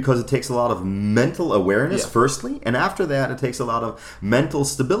follow through because it takes a lot of mental awareness, firstly. And after that, it takes a lot of mental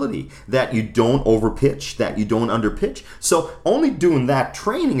stability, that you don't overpitch, that you don't underpitch. So only doing that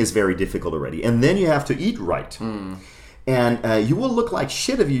training is very difficult already. And then you have to eat right. And you will look like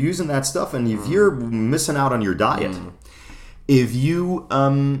shit if you're using that stuff and if you're missing out on your diet. If you...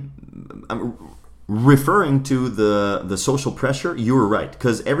 referring to the social pressure, you were right.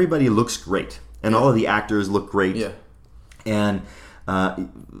 Because everybody looks great. And all of the actors look great. Yeah. And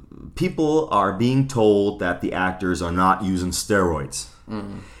people are being told that the actors are not using steroids.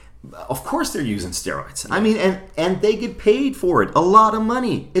 Of course they're using steroids. I mean, and they get paid for it. A lot of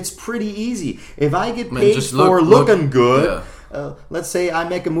money. It's pretty easy. If I get paid for looking good, let's say I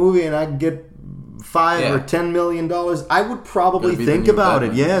make a movie and I get $5 or $10 million, I would probably think about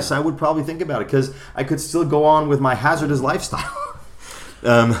it. Yes, I would probably think about it because I could still go on with my hazardous lifestyle.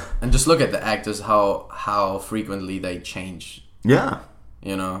 And just look at the actors, how frequently they change. Yeah.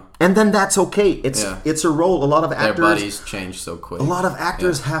 You know? And then that's okay. It's a role. A lot of actors... Their bodies change so quick. A lot of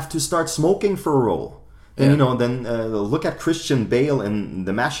actors have to start smoking for a role. And, then look at Christian Bale in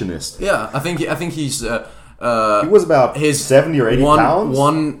The Machinist. Yeah, I think he's... He was about his 70 or 80 pounds.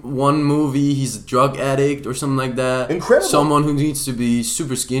 One movie, he's a drug addict or something like that. Incredible. Someone who needs to be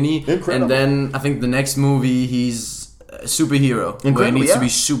super skinny. Incredible. And then I think the next movie, he's a superhero. Where he Incredible, needs yeah. to be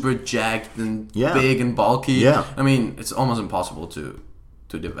super jacked and Yeah. big and bulky. Yeah. I mean, it's almost impossible to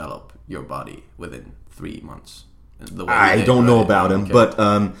develop your body within 3 months. The way he I did, don't know right? about him, Okay.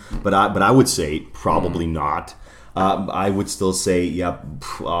 but I would say probably not. I would still say, yeah.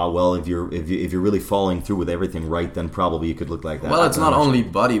 Well, if you're really following through with everything right, then probably you could look like that. Well, it's I'm not sure. only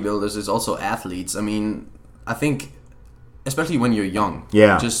bodybuilders; it's also athletes. I mean, I think, especially when you're young,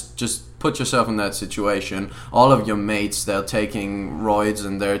 Yeah. just put yourself in that situation. All of your mates, they're taking roids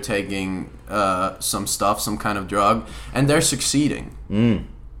and they're taking some stuff, some kind of drug, and they're succeeding.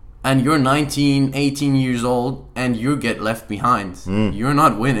 And you're 19, 18 years old, and you get left behind. You're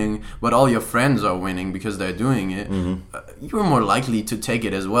not winning, but all your friends are winning because they're doing it. You're more likely to take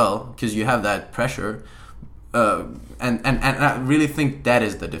it as well because you have that pressure. And I really think that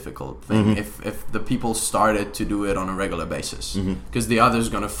is the difficult thing. If the people started to do it on a regular basis, because the others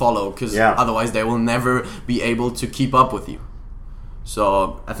gonna follow, because otherwise they will never be able to keep up with you.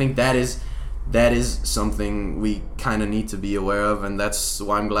 So I think that is something we kind of need to be aware of, and that's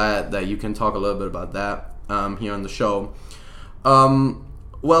why I'm glad that you can talk a little bit about that here on the show.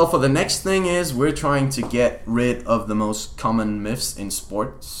 Well, for the next thing is we're trying to get rid of the most common myths in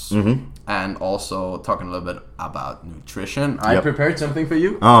sports, and also talking a little bit about nutrition. I prepared something for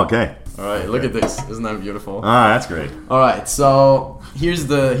you. Oh, okay. All right, look at this. Isn't that beautiful? Ah, that's great. All right, so here's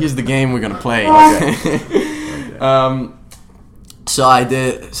the game we're gonna play. So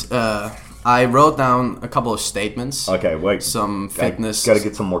I wrote down a couple of statements. Okay, wait. Some fitness. Got to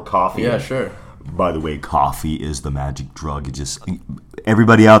get some more coffee. Yeah, sure. By the way, coffee is the magic drug. It just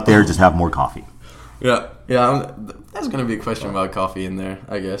everybody out there just have more coffee. Yeah. There's gonna be a question about coffee in there,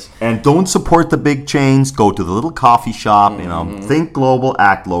 I guess. And don't support the big chains. Go to the little coffee shop. You know, think global,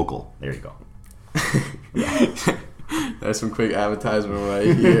 act local. There you go. There's some quick advertisement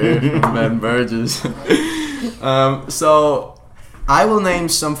right here from Ben Burgess. So I will name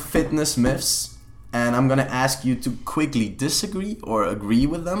some fitness myths, and I'm gonna ask you to quickly disagree or agree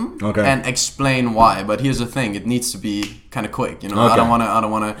with them, Okay. and explain why. But here's the thing: it needs to be kind of quick. You know, Okay. I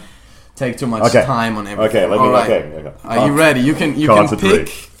don't wanna take too much Okay. time on everything. Okay, let me. All right. Okay. Are you ready? You can Concentrate.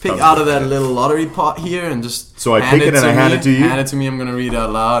 pick out of that little lottery pot here and just. So I pick it and I hand it to you? Hand it to me. I'm gonna read it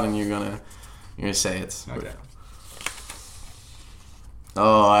out loud, and you're gonna say it. Okay.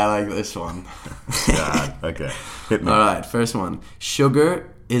 Oh, I like this one. God. Okay. Hit me. All right, first one.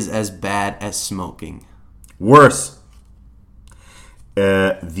 Sugar is as bad as smoking. Worse.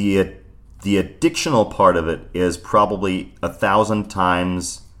 The addictional part of it is probably 1,000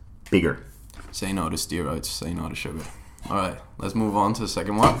 times bigger. Say no to steroids. Say no to sugar. All right, let's move on to the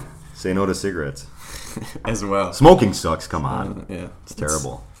second one Say no to cigarettes. as well. Smoking sucks. Come on. Yeah, It's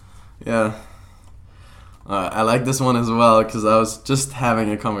terrible. Yeah. I like this one as well because I was just having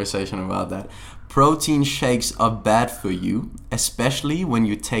a conversation about that. Protein shakes are bad for you, especially when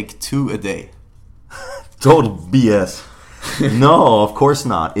you take 2 a day. Total BS. No, of course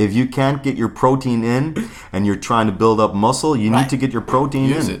not. If you can't get your protein in and you're trying to build up muscle, you need to get your protein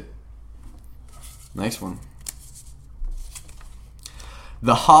Use in. it. Next one.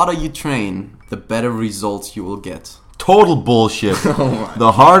 The harder you train, the better results you will get. Total bullshit.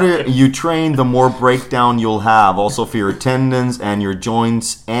 The harder you train, the more breakdown you'll have. Also for your tendons and your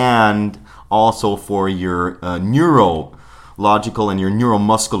joints, and also for your neurological and your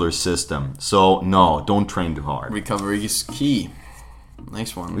neuromuscular system. So no, don't train too hard. Recovery is key.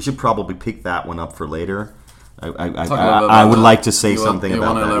 Next one. We should probably pick that one up for later. Talk a little bit I about would that. like to say You something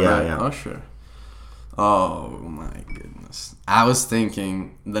about wanna that. elaborate? Yeah. Oh, sure. Oh, my goodness. I was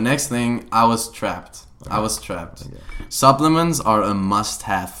thinking, the next thing, I was trapped. Supplements are a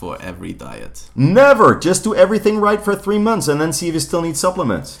must-have for every diet. Never. Just do everything right for 3 months and then see if you still need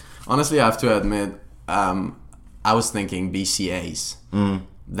supplements. Honestly, I have to admit, I was thinking BCAAs.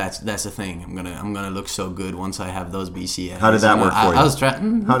 That's the thing. I'm gonna look so good once I have those BCAAs. How did that work for you? I was trapped.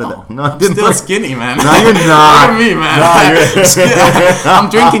 How did that? No, it I'm didn't still work. skinny, man. No, you're not. Look at me, man. No, you're- I'm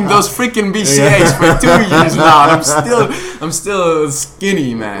drinking those freaking BCAAs for 2 years now, and I'm still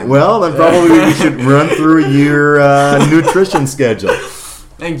skinny, man. Well, then probably we should run through your nutrition schedule.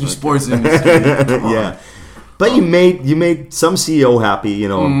 Thank you, sports industry. Come on. Yeah, but you made some CEO happy. You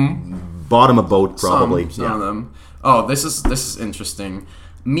know, bottom of boat probably. Some of them. Oh, this is interesting.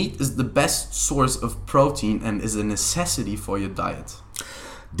 Meat is the best source of protein and is a necessity for your diet.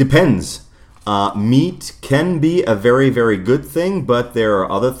 Depends. Meat can be a very, very good thing, but there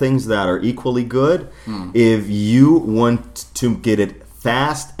are other things that are equally good. If you want to get it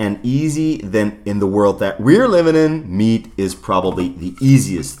fast and easy, then in the world that we're living in, meat is probably the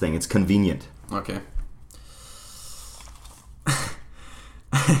easiest thing. It's convenient. Okay.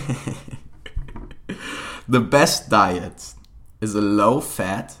 The best diet is a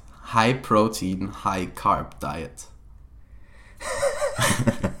low-fat, high-protein, high-carb diet.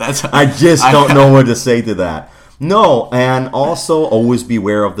 I just don't know what to say to that. No, and also always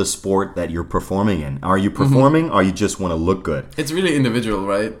beware of the sport that you're performing in. Are you performing or you just want to look good? It's really individual,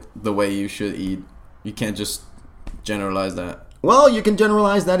 right? The way you should eat. You can't just generalize that. Well, you can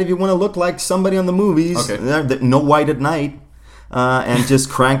generalize that if you want to look like somebody on the movies. Okay. No white at night. And just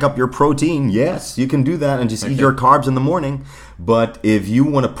crank up your protein. Yes, you can do that and just eat your carbs in the morning. But if you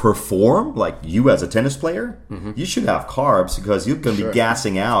want to perform, like you as a tennis player, you should have carbs because you're going to be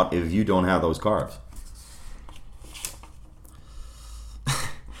gassing out if you don't have those carbs.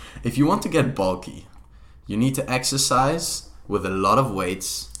 If you want to get bulky, you need to exercise with a lot of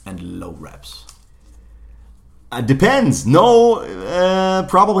weights and low reps. Depends. No,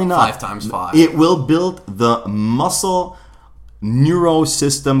 probably not. 5 times 5. It will build the muscle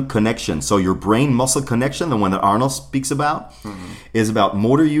neurosystem connection. So your brain muscle connection, the one that Arnold speaks about, is about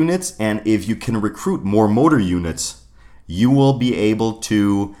motor units. And if you can recruit more motor units, you will be able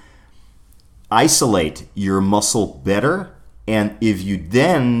to isolate your muscle better. And if you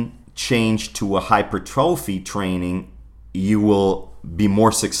then change to a hypertrophy training, you will be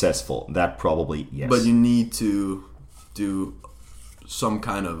more successful. That probably, yes. But you need to do some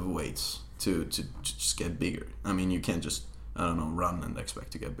kind of weights to just get bigger. I mean, you can't just, I don't know, run and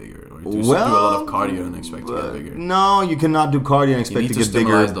expect to get bigger. Or do a lot of cardio and expect to get bigger. No, you cannot do cardio and expect to get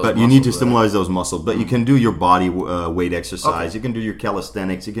bigger. But you need to stimulate those muscles. But you can do your body weight exercise. Okay. You can do your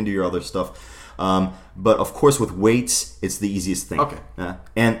calisthenics. You can do your other stuff. But of course, with weights, it's the easiest thing. Okay.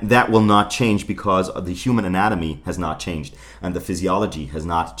 And that will not change because the human anatomy has not changed. And the physiology has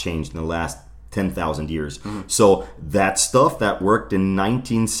not changed in the last 10,000 years. So that stuff that worked in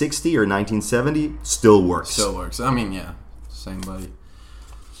 1960 or 1970 still works. Still works. I mean, yeah. Same buddy.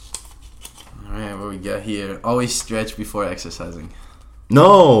 All right, what we got here? Always stretch before exercising.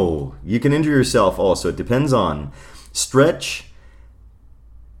 No, you can injure yourself also. It depends on stretch.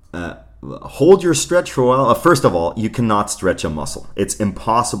 Hold your stretch for a while. First of all, you cannot stretch a muscle. It's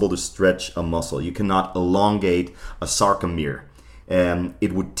impossible to stretch a muscle. You cannot elongate a sarcomere.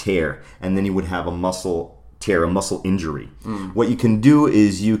 It would tear, and then you would have a muscle tear, a muscle injury. What you can do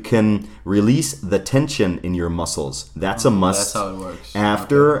is you can release the tension in your muscles. That's a must. That's how it works.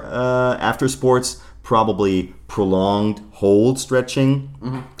 After sports, probably prolonged hold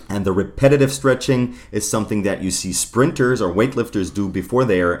stretching. And the repetitive stretching is something that you see sprinters or weightlifters do before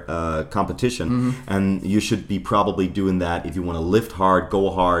their competition. And you should be probably doing that if you want to lift hard, go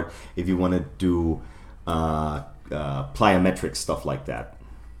hard, if you want to do plyometric stuff like that.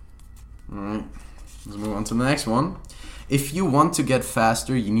 All right. Let's move on to the next one. If you want to get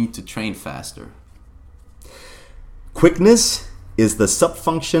faster, you need to train faster. Quickness is the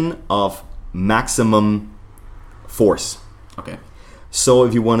subfunction of maximum force. Okay. So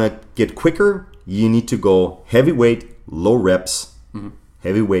if you want to get quicker, you need to go heavy weight, low reps.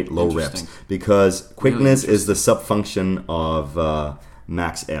 Heavy weight, low reps. Because quickness is the subfunction of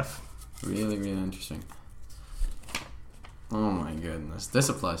max F. Really, really interesting. Oh my goodness. This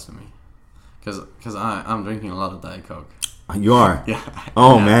applies to me. Because I'm drinking a lot of Diet Coke. You are? Yeah.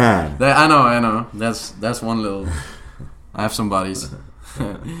 Oh, man. I know. That's one little... I have some buddies.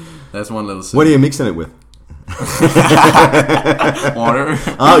 That's one little... What are you mixing it with? Water.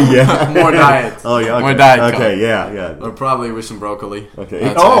 Oh, yeah. More diet. Oh, yeah. Okay. More Diet Coke. Okay, yeah. Or probably with some broccoli.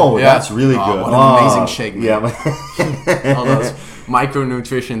 Okay. That's really good. What an amazing shake, man. Yeah. All those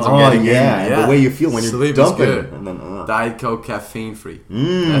micronutrients I'm getting in. Yeah. The way you feel when you're dumping good. it. And then, Diet Coke, caffeine free.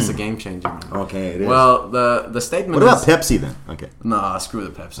 That's a game changer, man. Okay, it is. Well, the statement What about Pepsi then? Okay. Nah, screw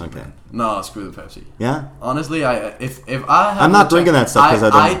the Pepsi. Okay. Man. Nah, screw the Pepsi. Yeah? Honestly, if I have I'm not drinking that stuff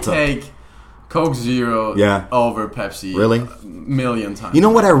because I don't... take Coke Zero over Pepsi. Really? A million times. You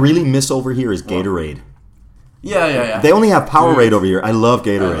know what I really miss over here is Gatorade. Yeah. They only have Powerade over here. I love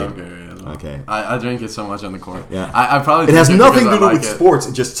Gatorade. I love Gatorade. Okay. I drink it so much on the court. Yeah. I probably. It has nothing to do with sports.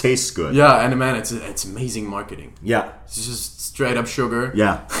 It just tastes good. Yeah, and man, it's amazing marketing. Yeah. It's just straight up sugar.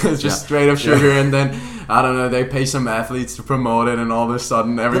 Yeah. It's just straight up sugar, and then I don't know. They pay some athletes to promote it, and all of a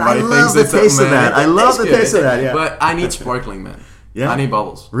sudden everybody thinks it's taste of that. I love the taste of that. Yeah. But I need sparkling, man. Yeah. I need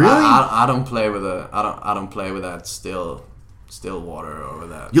bubbles. Really? I don't play with I don't play with that still water or with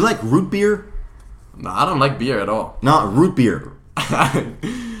that. You like root beer? No, I don't like beer at all. No, root beer.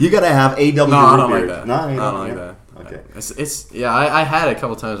 You gotta have AW root beer. No, I don't like that. No, I don't like that. Okay. It's I had it a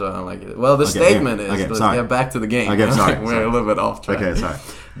couple times, but I don't like it. Well, the statement is. Okay, Let's sorry. get back to the game. Okay, sorry. We're a little bit off track. Okay, sorry.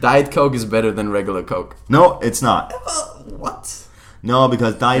 Diet Coke is better than regular Coke. No, it's not. What? No,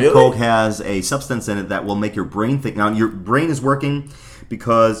 because Diet Really? Coke has a substance in it that will make your brain think. Now, your brain is working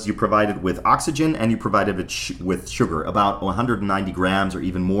because you provide it with oxygen and you provide it with sugar, about 190 grams or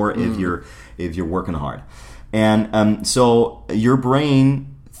even more if you're working hard. And so your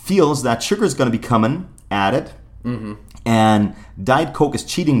brain feels that sugar is going to be coming at it, and Diet Coke is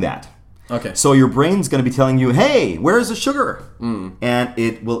cheating that. Okay. So your brain's going to be telling you, hey, where's the sugar? And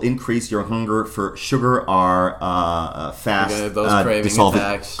it will increase your hunger for sugar or fast those craving dissolved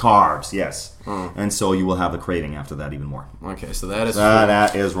attacks. carbs. Yes. And so you will have the craving after that even more. Okay, so that is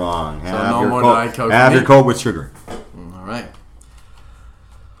That is wrong. Have no your more Coke, Diet Coke have for your me? Coke with sugar. all right.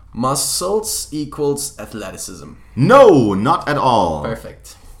 Muscles equals athleticism. No, not at all.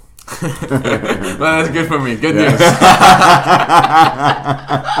 Perfect. Well, that's good for me. Good news.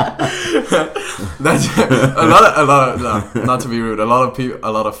 That's a lot of no, not to be rude. A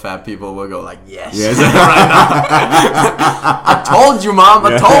lot of fat people will go like, yes, Yes. right now. I told you, mom.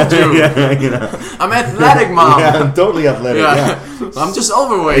 I told you. Yeah, you know. I'm athletic, mom. Yeah, I'm totally athletic. Yeah. I'm just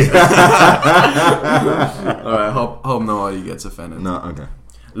overweight. All right. Hope nobody gets offended. No, okay.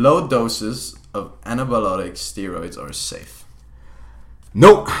 Low doses of anabolic steroids are safe.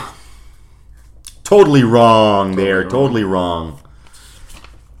 Nope. Totally wrong there. Totally wrong.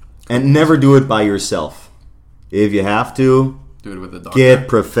 And never do it by yourself. If you have to, Do it with the doctor. get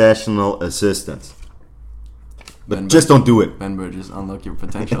professional assistance. But Ben just don't do it. Ben Burgess, unlock your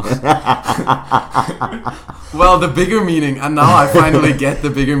potential. Well, the bigger meaning, and now I finally get the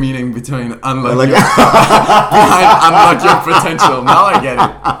bigger meaning between unlock your potential. Now I get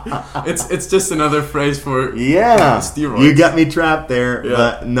it. It's just another phrase for Yeah. steroids. You got me trapped there. Yeah.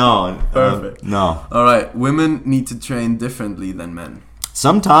 But no. Perfect. No. All right, women need to train differently than men.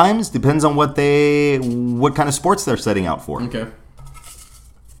 Sometimes depends on what kind of sports they're setting out for. Okay.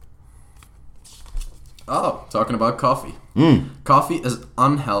 Oh, talking about coffee. Coffee is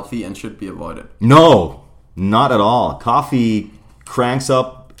unhealthy and should be avoided. No, not at all. Coffee cranks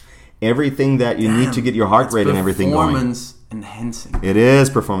up everything that you need to get your heart rate and everything going. Performance enhancing. It is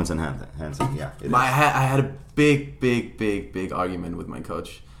performance enhancing. Yeah, it is. I had a big argument with my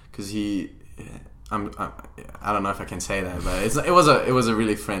coach because I don't know if I can say that, but it was a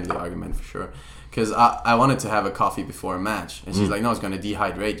really friendly argument for sure. Because I wanted to have a coffee before a match, and she's like, "No, it's going to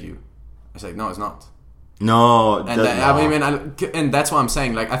dehydrate you." I was like, "No, it's not." No, And and that's what I'm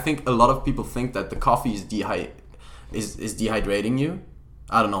saying. Like, I think a lot of people think that the coffee is dehydrating you.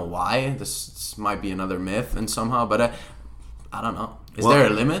 I don't know why. This might be another myth, and somehow, but I don't know. Is there a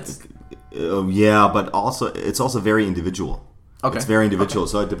limit? Yeah, but it's also very individual. Okay. It's very individual,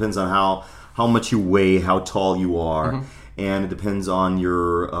 so it depends on how much you weigh, how tall you are, and it depends on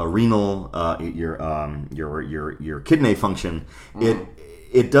your renal, your kidney function.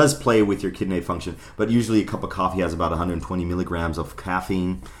 It does play with your kidney function, but usually a cup of coffee has about 120 milligrams of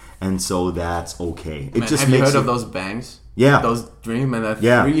caffeine, and so that's okay. It just Have you makes heard of those bangs? Yeah. Those Dream and that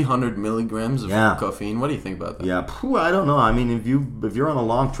Yeah. 300 milligrams of Yeah. caffeine. What do you think about that? Yeah, I don't know. I mean, if you're on a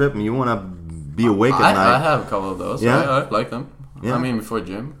long trip and you want to be awake at night, I have a couple of those. Yeah? I like them. Yeah. I mean, before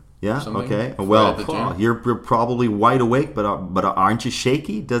gym. yeah, something. okay. Before Well, at the gym. you're probably wide awake, but aren't you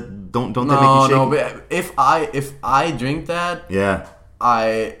shaky? Don't they make you No, shaky? no. But if I drink that, Yeah.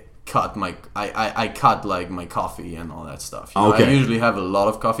 I cut like my coffee and all that stuff. You know, Okay. I usually have a lot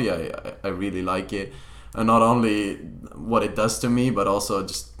of coffee. I really like it, and not only what it does to me, but also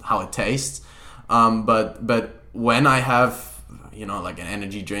just how it tastes. But when I have like an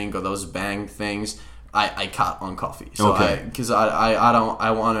energy drink or those Bang things, I cut on coffee. So Okay. because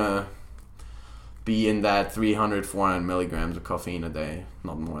I want to be in that 300-400 milligrams of caffeine a day,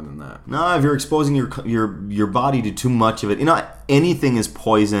 not more than that. No, if you're exposing your body to too much of it, anything is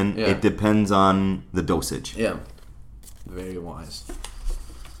poison. Yeah. It depends on the dosage. Yeah, very wise.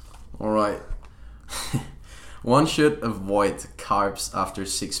 All right. One should avoid carbs after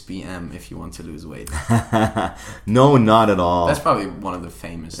 6 p.m. if you want to lose weight. No, not at all. That's probably one of the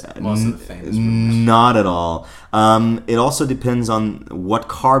most of the famous rumors. Not at all. It also depends on what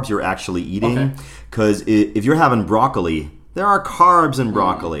carbs you're actually eating. Okay. Because if you're having broccoli, there are carbs in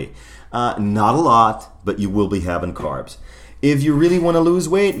broccoli. Not a lot, but you will be having carbs. If you really want to lose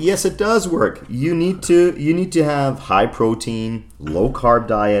weight, yes, it does work. You need to have high protein, low carb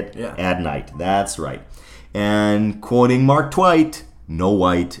diet at night. That's right. And quoting Mark Twight, no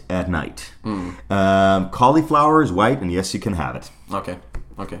white at night. Cauliflower is white, and yes, you can have it. Okay.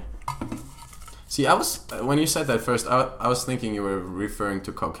 See, when you said that first, I was thinking you were referring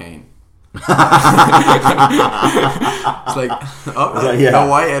to cocaine. It's like, oh, no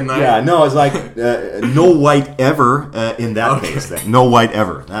white at night. Yeah, no, it's like no white ever in that case. Then. No white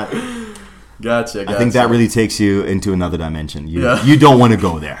ever. Gotcha. I think that really takes you into another dimension. You don't want to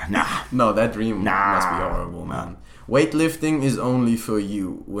go there. Nah. No, that dream must be horrible, man. Weightlifting is only for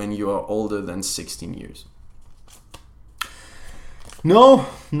you when you are older than 16 years. No,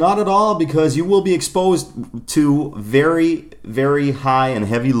 not at all, because you will be exposed to very, very high and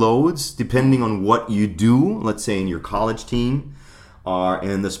heavy loads depending on what you do, let's say in your college team or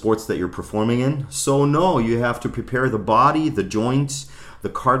in the sports that you're performing in. So no, you have to prepare the body, the joints, the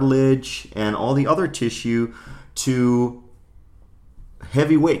cartilage, and all the other tissue to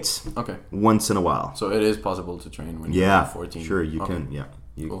heavy weights once in a while. So it is possible to train when you're 14? Sure, you can. Yeah,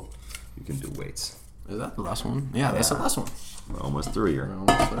 you can do weights. Is that the last one? Yeah, that's the last one. We're almost through here.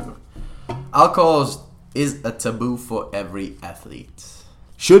 Alcohol is a taboo for every athlete.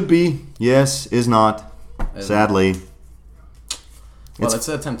 Should be. Yes, is not. Sadly. Well, it's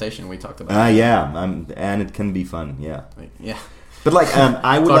a temptation we talked about. And it can be fun. Yeah. Yeah. But like,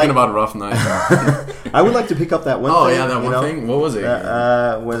 I would talking about rough night. I would like to pick up that one. Oh thing, yeah, that one thing. What was it?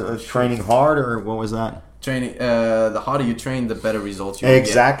 Was training hard, or what was that? Training. The harder you train, the better results you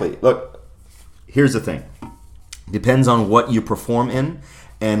get. Look, here's the thing. Depends on what you perform in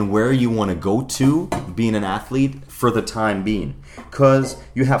and where you want to go to being an athlete for the time being. Because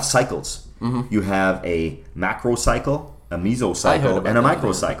you have cycles. Mm-hmm. You have a macro cycle, a meso cycle, and a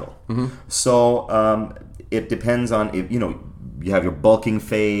micro cycle. Mm-hmm. So it depends on if you have your bulking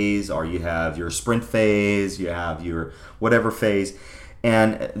phase, or you have your sprint phase, you have your whatever phase.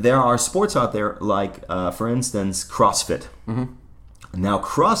 And there are sports out there like, for instance, CrossFit. Mm-hmm. Now,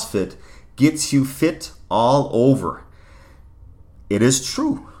 CrossFit gets you fit all over. It is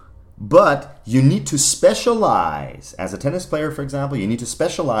true. But you need to specialize. As a tennis player, for example, you need to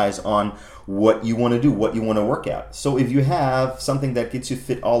specialize on what you want to do, what you want to work out. So if you have something that gets you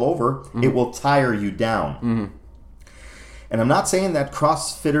fit all over, it will tire you down. Mm-hmm. And I'm not saying that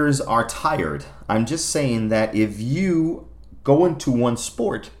CrossFitters are tired. I'm just saying that if you go into one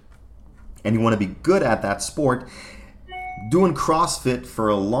sport and you want to be good at that sport, doing CrossFit for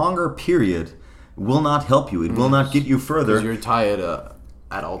a longer period will not help you. It will not get you further. Because you're tired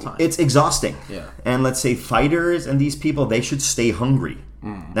at all times. It's exhausting. Yeah. And let's say fighters and these people, they should stay hungry.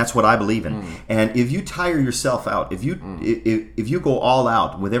 That's what I believe in. And if you tire yourself out, if you go all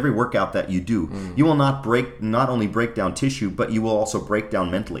out with every workout that you do, you will not only break down tissue, but you will also break down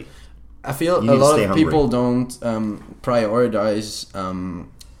mentally. I feel a lot of people don't prioritize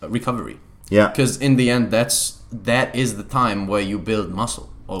recovery. Yeah. Because in the end, that is the time where you build muscle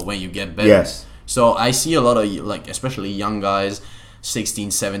or when you get better. Yes. So I see a lot of, like, especially young guys, 16,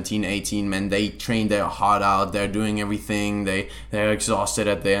 17, 18, man, they train their heart out. They're doing everything. They're exhausted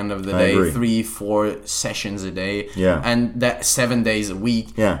at the end of the day. 3-4 sessions a day. Yeah. And that 7 days a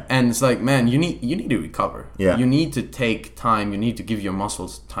week. Yeah. And it's like, man, you need to recover. Yeah. You need to take time. You need to give your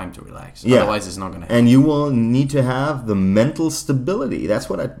muscles time to relax. Yeah. Otherwise, it's not going to happen. And you will need to have the mental stability. That's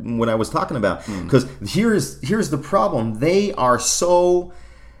what I was talking about. Because here's the problem. They are so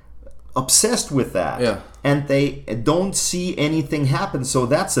obsessed with that. Yeah. And they don't see anything happen. So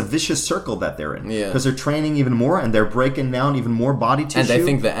that's a vicious circle that they're in. Yeah. Because they're training even more and they're breaking down even more body tissue. And I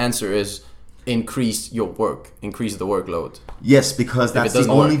think the answer is increase your work. Increase the workload. Yes, because that's the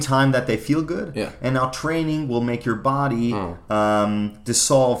only time that they feel good. Yeah. And now training will make your body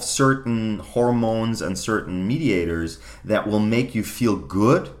dissolve certain hormones and certain mediators that will make you feel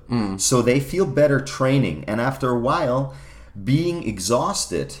good. So they feel better training. And after a while, being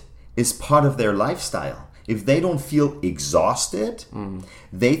exhausted is part of their lifestyle. If they don't feel exhausted,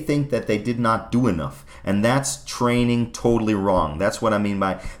 they think that they did not do enough. And that's training totally wrong. That's what I mean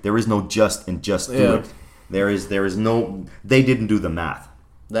by there is no just and just do it. There is no, they didn't do the math.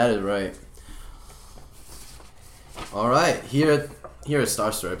 That is right. All right, here at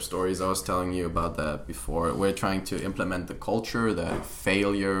Star Stripe Stories, I was telling you about that before. We're trying to implement the culture that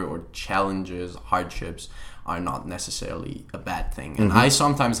failure or challenges, hardships are not necessarily a bad thing. And I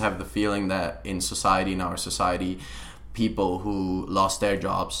sometimes have the feeling that in our society, people who lost their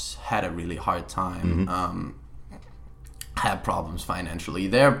jobs had a really hard time, had problems financially.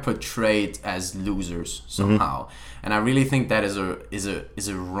 They're portrayed as losers somehow. And I really think that is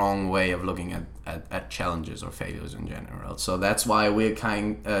a wrong way of looking at challenges or failures in general. So that's why we're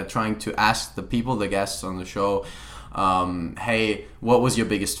trying to ask the people, the guests on the show, hey, what was your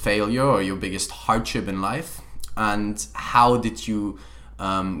biggest failure or your biggest hardship in life, and how did you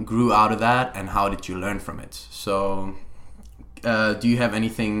grew out of that, and how did you learn from it? So do you have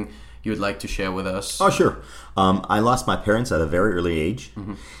anything you would like to share with us? Oh, sure. I lost my parents at a very early age.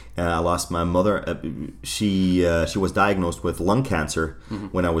 I lost my mother. She was diagnosed with lung cancer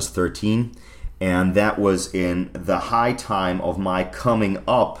when I was 13. And that was in the high time of my coming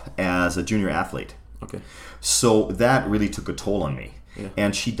up as a junior athlete. Okay. So that really took a toll on me. Yeah.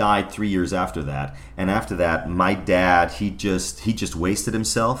 And she died 3 years after that. And after that, my dad, he just wasted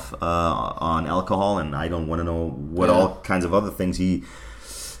himself on alcohol, and I don't want to know what all kinds of other things he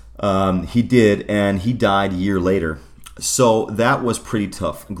did, and he died a year later. So that was pretty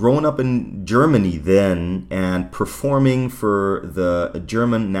tough. Growing up in Germany then and performing for the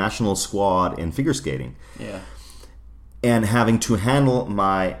German national squad in figure skating. Yeah. And having to handle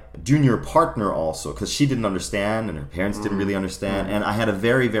my junior partner also, because she didn't understand and her parents didn't really understand. And I had a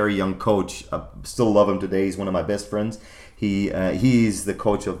very, very young coach. I still love him today. He's one of my best friends. He's the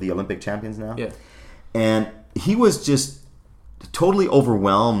coach of the Olympic champions now. Yeah. And he was just totally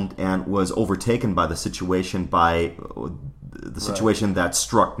overwhelmed and was overtaken by the situation, that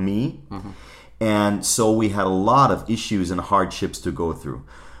struck me. And so we had a lot of issues and hardships to go through.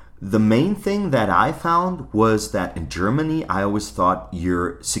 The main thing that I found was that in Germany, I always thought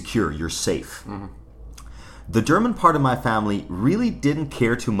you're secure, you're safe. The German part of my family really didn't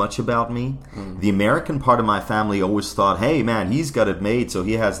care too much about me. The American part of my family always thought, hey man, he's got it made, so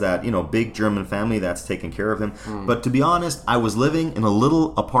he has that, big German family that's taking care of him. But to be honest, I was living in a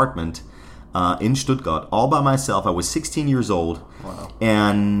little apartment in Stuttgart all by myself. I was 16 years old. Wow.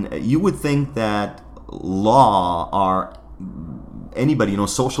 And you would think that law or anybody,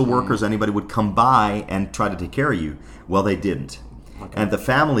 social workers, anybody would come by and try to take care of you. Well, they didn't. Okay. And the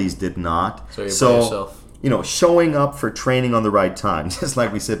families did not. So you're by yourself. Showing up for training on the right time, just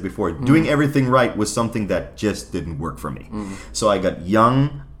like we said before, doing everything right was something that just didn't work for me. So I got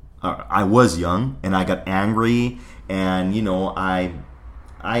young, I was young, and I got angry, and,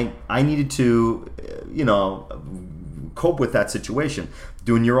 I needed to, cope with that situation.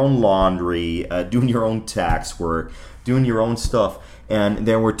 Doing your own laundry, doing your own tax work, doing your own stuff. And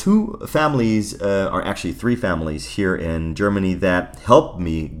there were two families, or actually three families here in Germany that helped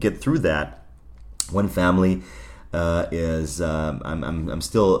me get through that. One family is I'm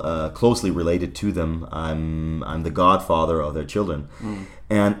still closely related to them. I'm the godfather of their children,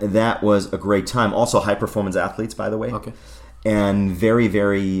 and that was a great time. Also, high performance athletes, by the way, and very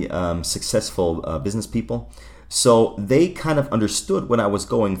very successful business people. So they kind of understood what I was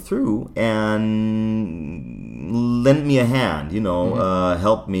going through and lent me a hand,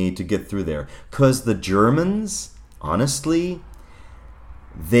 helped me to get through there. Because the Germans, honestly,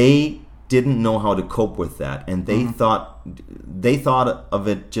 they didn't know how to cope with that, and they thought of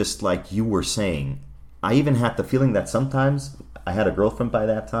it just like you were saying. I even had the feeling that sometimes I had a girlfriend by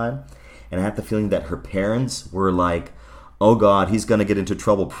that time, and I had the feeling that her parents were like, oh God, he's gonna get into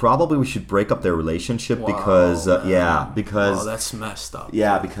trouble. Probably we should break up their relationship because that's messed up.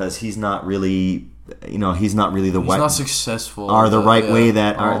 Yeah, because he's not really, he's not really the he's right, not successful, or the right way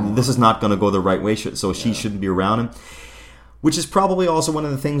that, this is not gonna go the right way. So she shouldn't be around him. Which is probably also one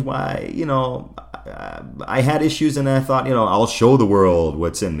of the things why, I had issues, and I thought, I'll show the world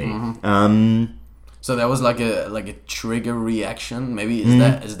what's in me. So that was like a trigger reaction. Maybe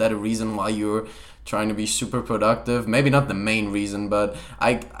is that a reason why you're trying to be super productive? Maybe not the main reason, but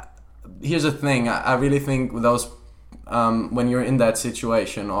here's the thing. I really think with those when you're in that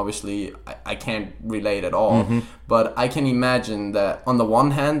situation, obviously I can't relate at all. But I can imagine that on the one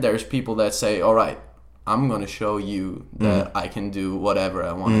hand, there's people that say, all right, I'm going to show you that I can do whatever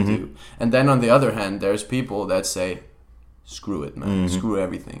I want to do. And then on the other hand, there's people that say, screw it, man. Screw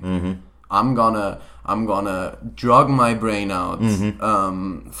everything. I'm gonna drug my brain out,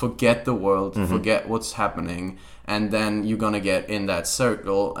 forget the world, forget what's happening, and then you're gonna get in that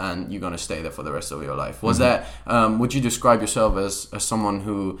circle and you're gonna stay there for the rest of your life. Was that, would you describe yourself as someone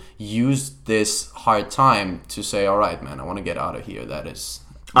who used this hard time to say, all right, man, I want to get out of here? That is...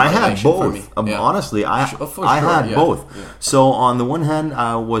 I had both. Honestly, I had both. Yeah. So on the one hand,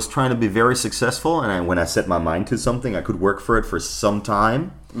 I was trying to be very successful, and when I set my mind to something, I could work for it for some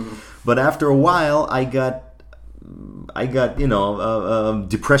time. But after a while, I got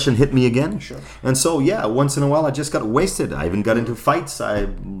depression hit me again. Sure. And so once in a while, I just got wasted. I even got into fights. I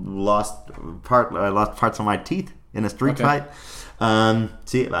lost parts of my teeth in a street fight.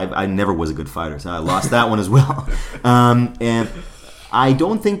 I never was a good fighter, so I lost that one as well. And I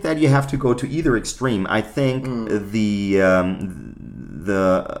don't think that you have to go to either extreme. I think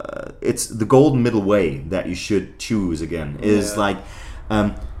it's the golden middle way that you should choose again. Is like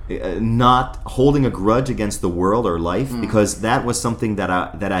not holding a grudge against the world or life, because that was something that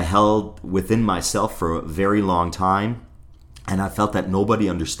I held within myself for a very long time. and I felt that nobody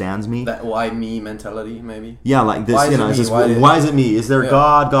understands me. That why me mentality, maybe. Yeah, like this. Why You is know, it it's me? just, why is it me? Is there Yeah.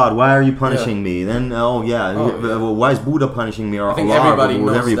 God? Why are you punishing me? Then well, why is Buddha punishing me? Or I think Allah, everybody or knows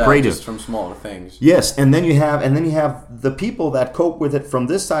whatever you that pray to. just from smaller things. Yes, and then you have the people that cope with it from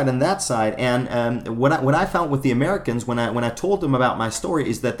this side and that side. And what I found with the Americans when I told them about my story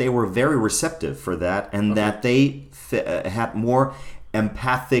is that they were very receptive for that, and that they had more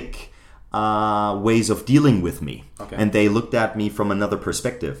empathic ways of dealing with me. Okay. And they looked at me from another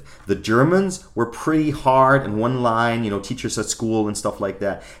perspective. The Germans were pretty hard and one line, teachers at school and stuff like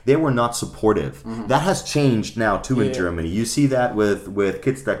that. They were not supportive. That has changed now too in Germany. You see that with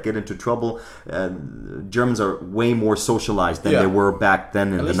kids that get into trouble. Germans are way more socialized than they were back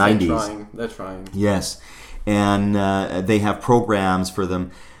then in the 90s. They're trying. Yes. And they have programs for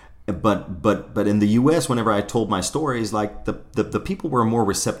them. But in the U.S., whenever I told my stories, like the people were more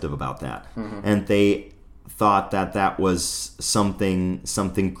receptive about that, and they thought that was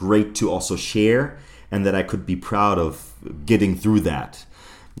something great to also share, and that I could be proud of getting through that.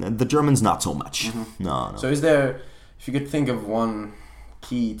 The Germans, not so much. No. So is there, if you could think of one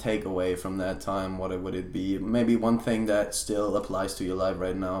key takeaway from that time, what would it be? Maybe one thing that still applies to your life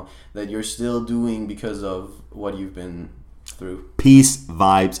right now that you're still doing because of what you've been through? Peace,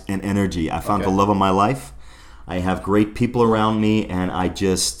 vibes, and energy. I found the love of my life. I have great people around me, and I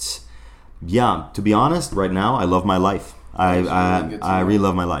just, to be honest, right now I love my life. I really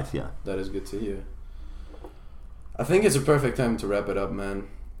love my life. Yeah, that is good to hear. I think it's a perfect time to wrap it up, man.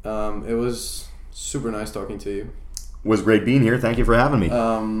 It was super nice talking to you. It was great being here. Thank you for having me.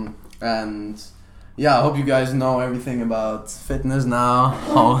 And yeah, I hope you guys know everything about fitness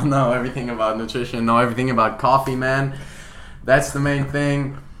now. Know everything about nutrition. Know everything about coffee, man. That's the main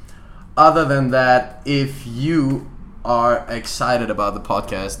thing. Other than that, if you are excited about the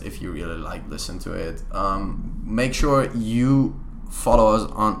podcast, if you really listen to it, make sure you follow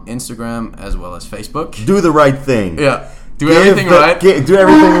us on Instagram as well as Facebook. Do the right thing. Yeah. Do everything right. Do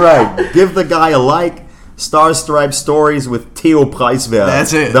everything right. Give the guy a like. Star Stripe Stories with Theo Preiswert.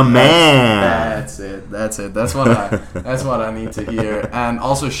 That's it. The man. That's it. That's what I need to hear. And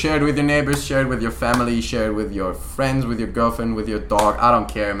also share it with your neighbors, share it with your family, share it with your friends, with your girlfriend, with your dog. I don't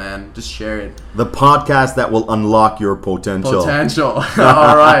care, man. Just share it. The podcast that will unlock your potential.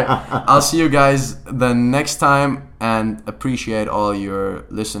 All right. I'll see you guys the next time, and appreciate all your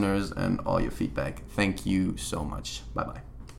listeners and all your feedback. Thank you so much. Bye-bye.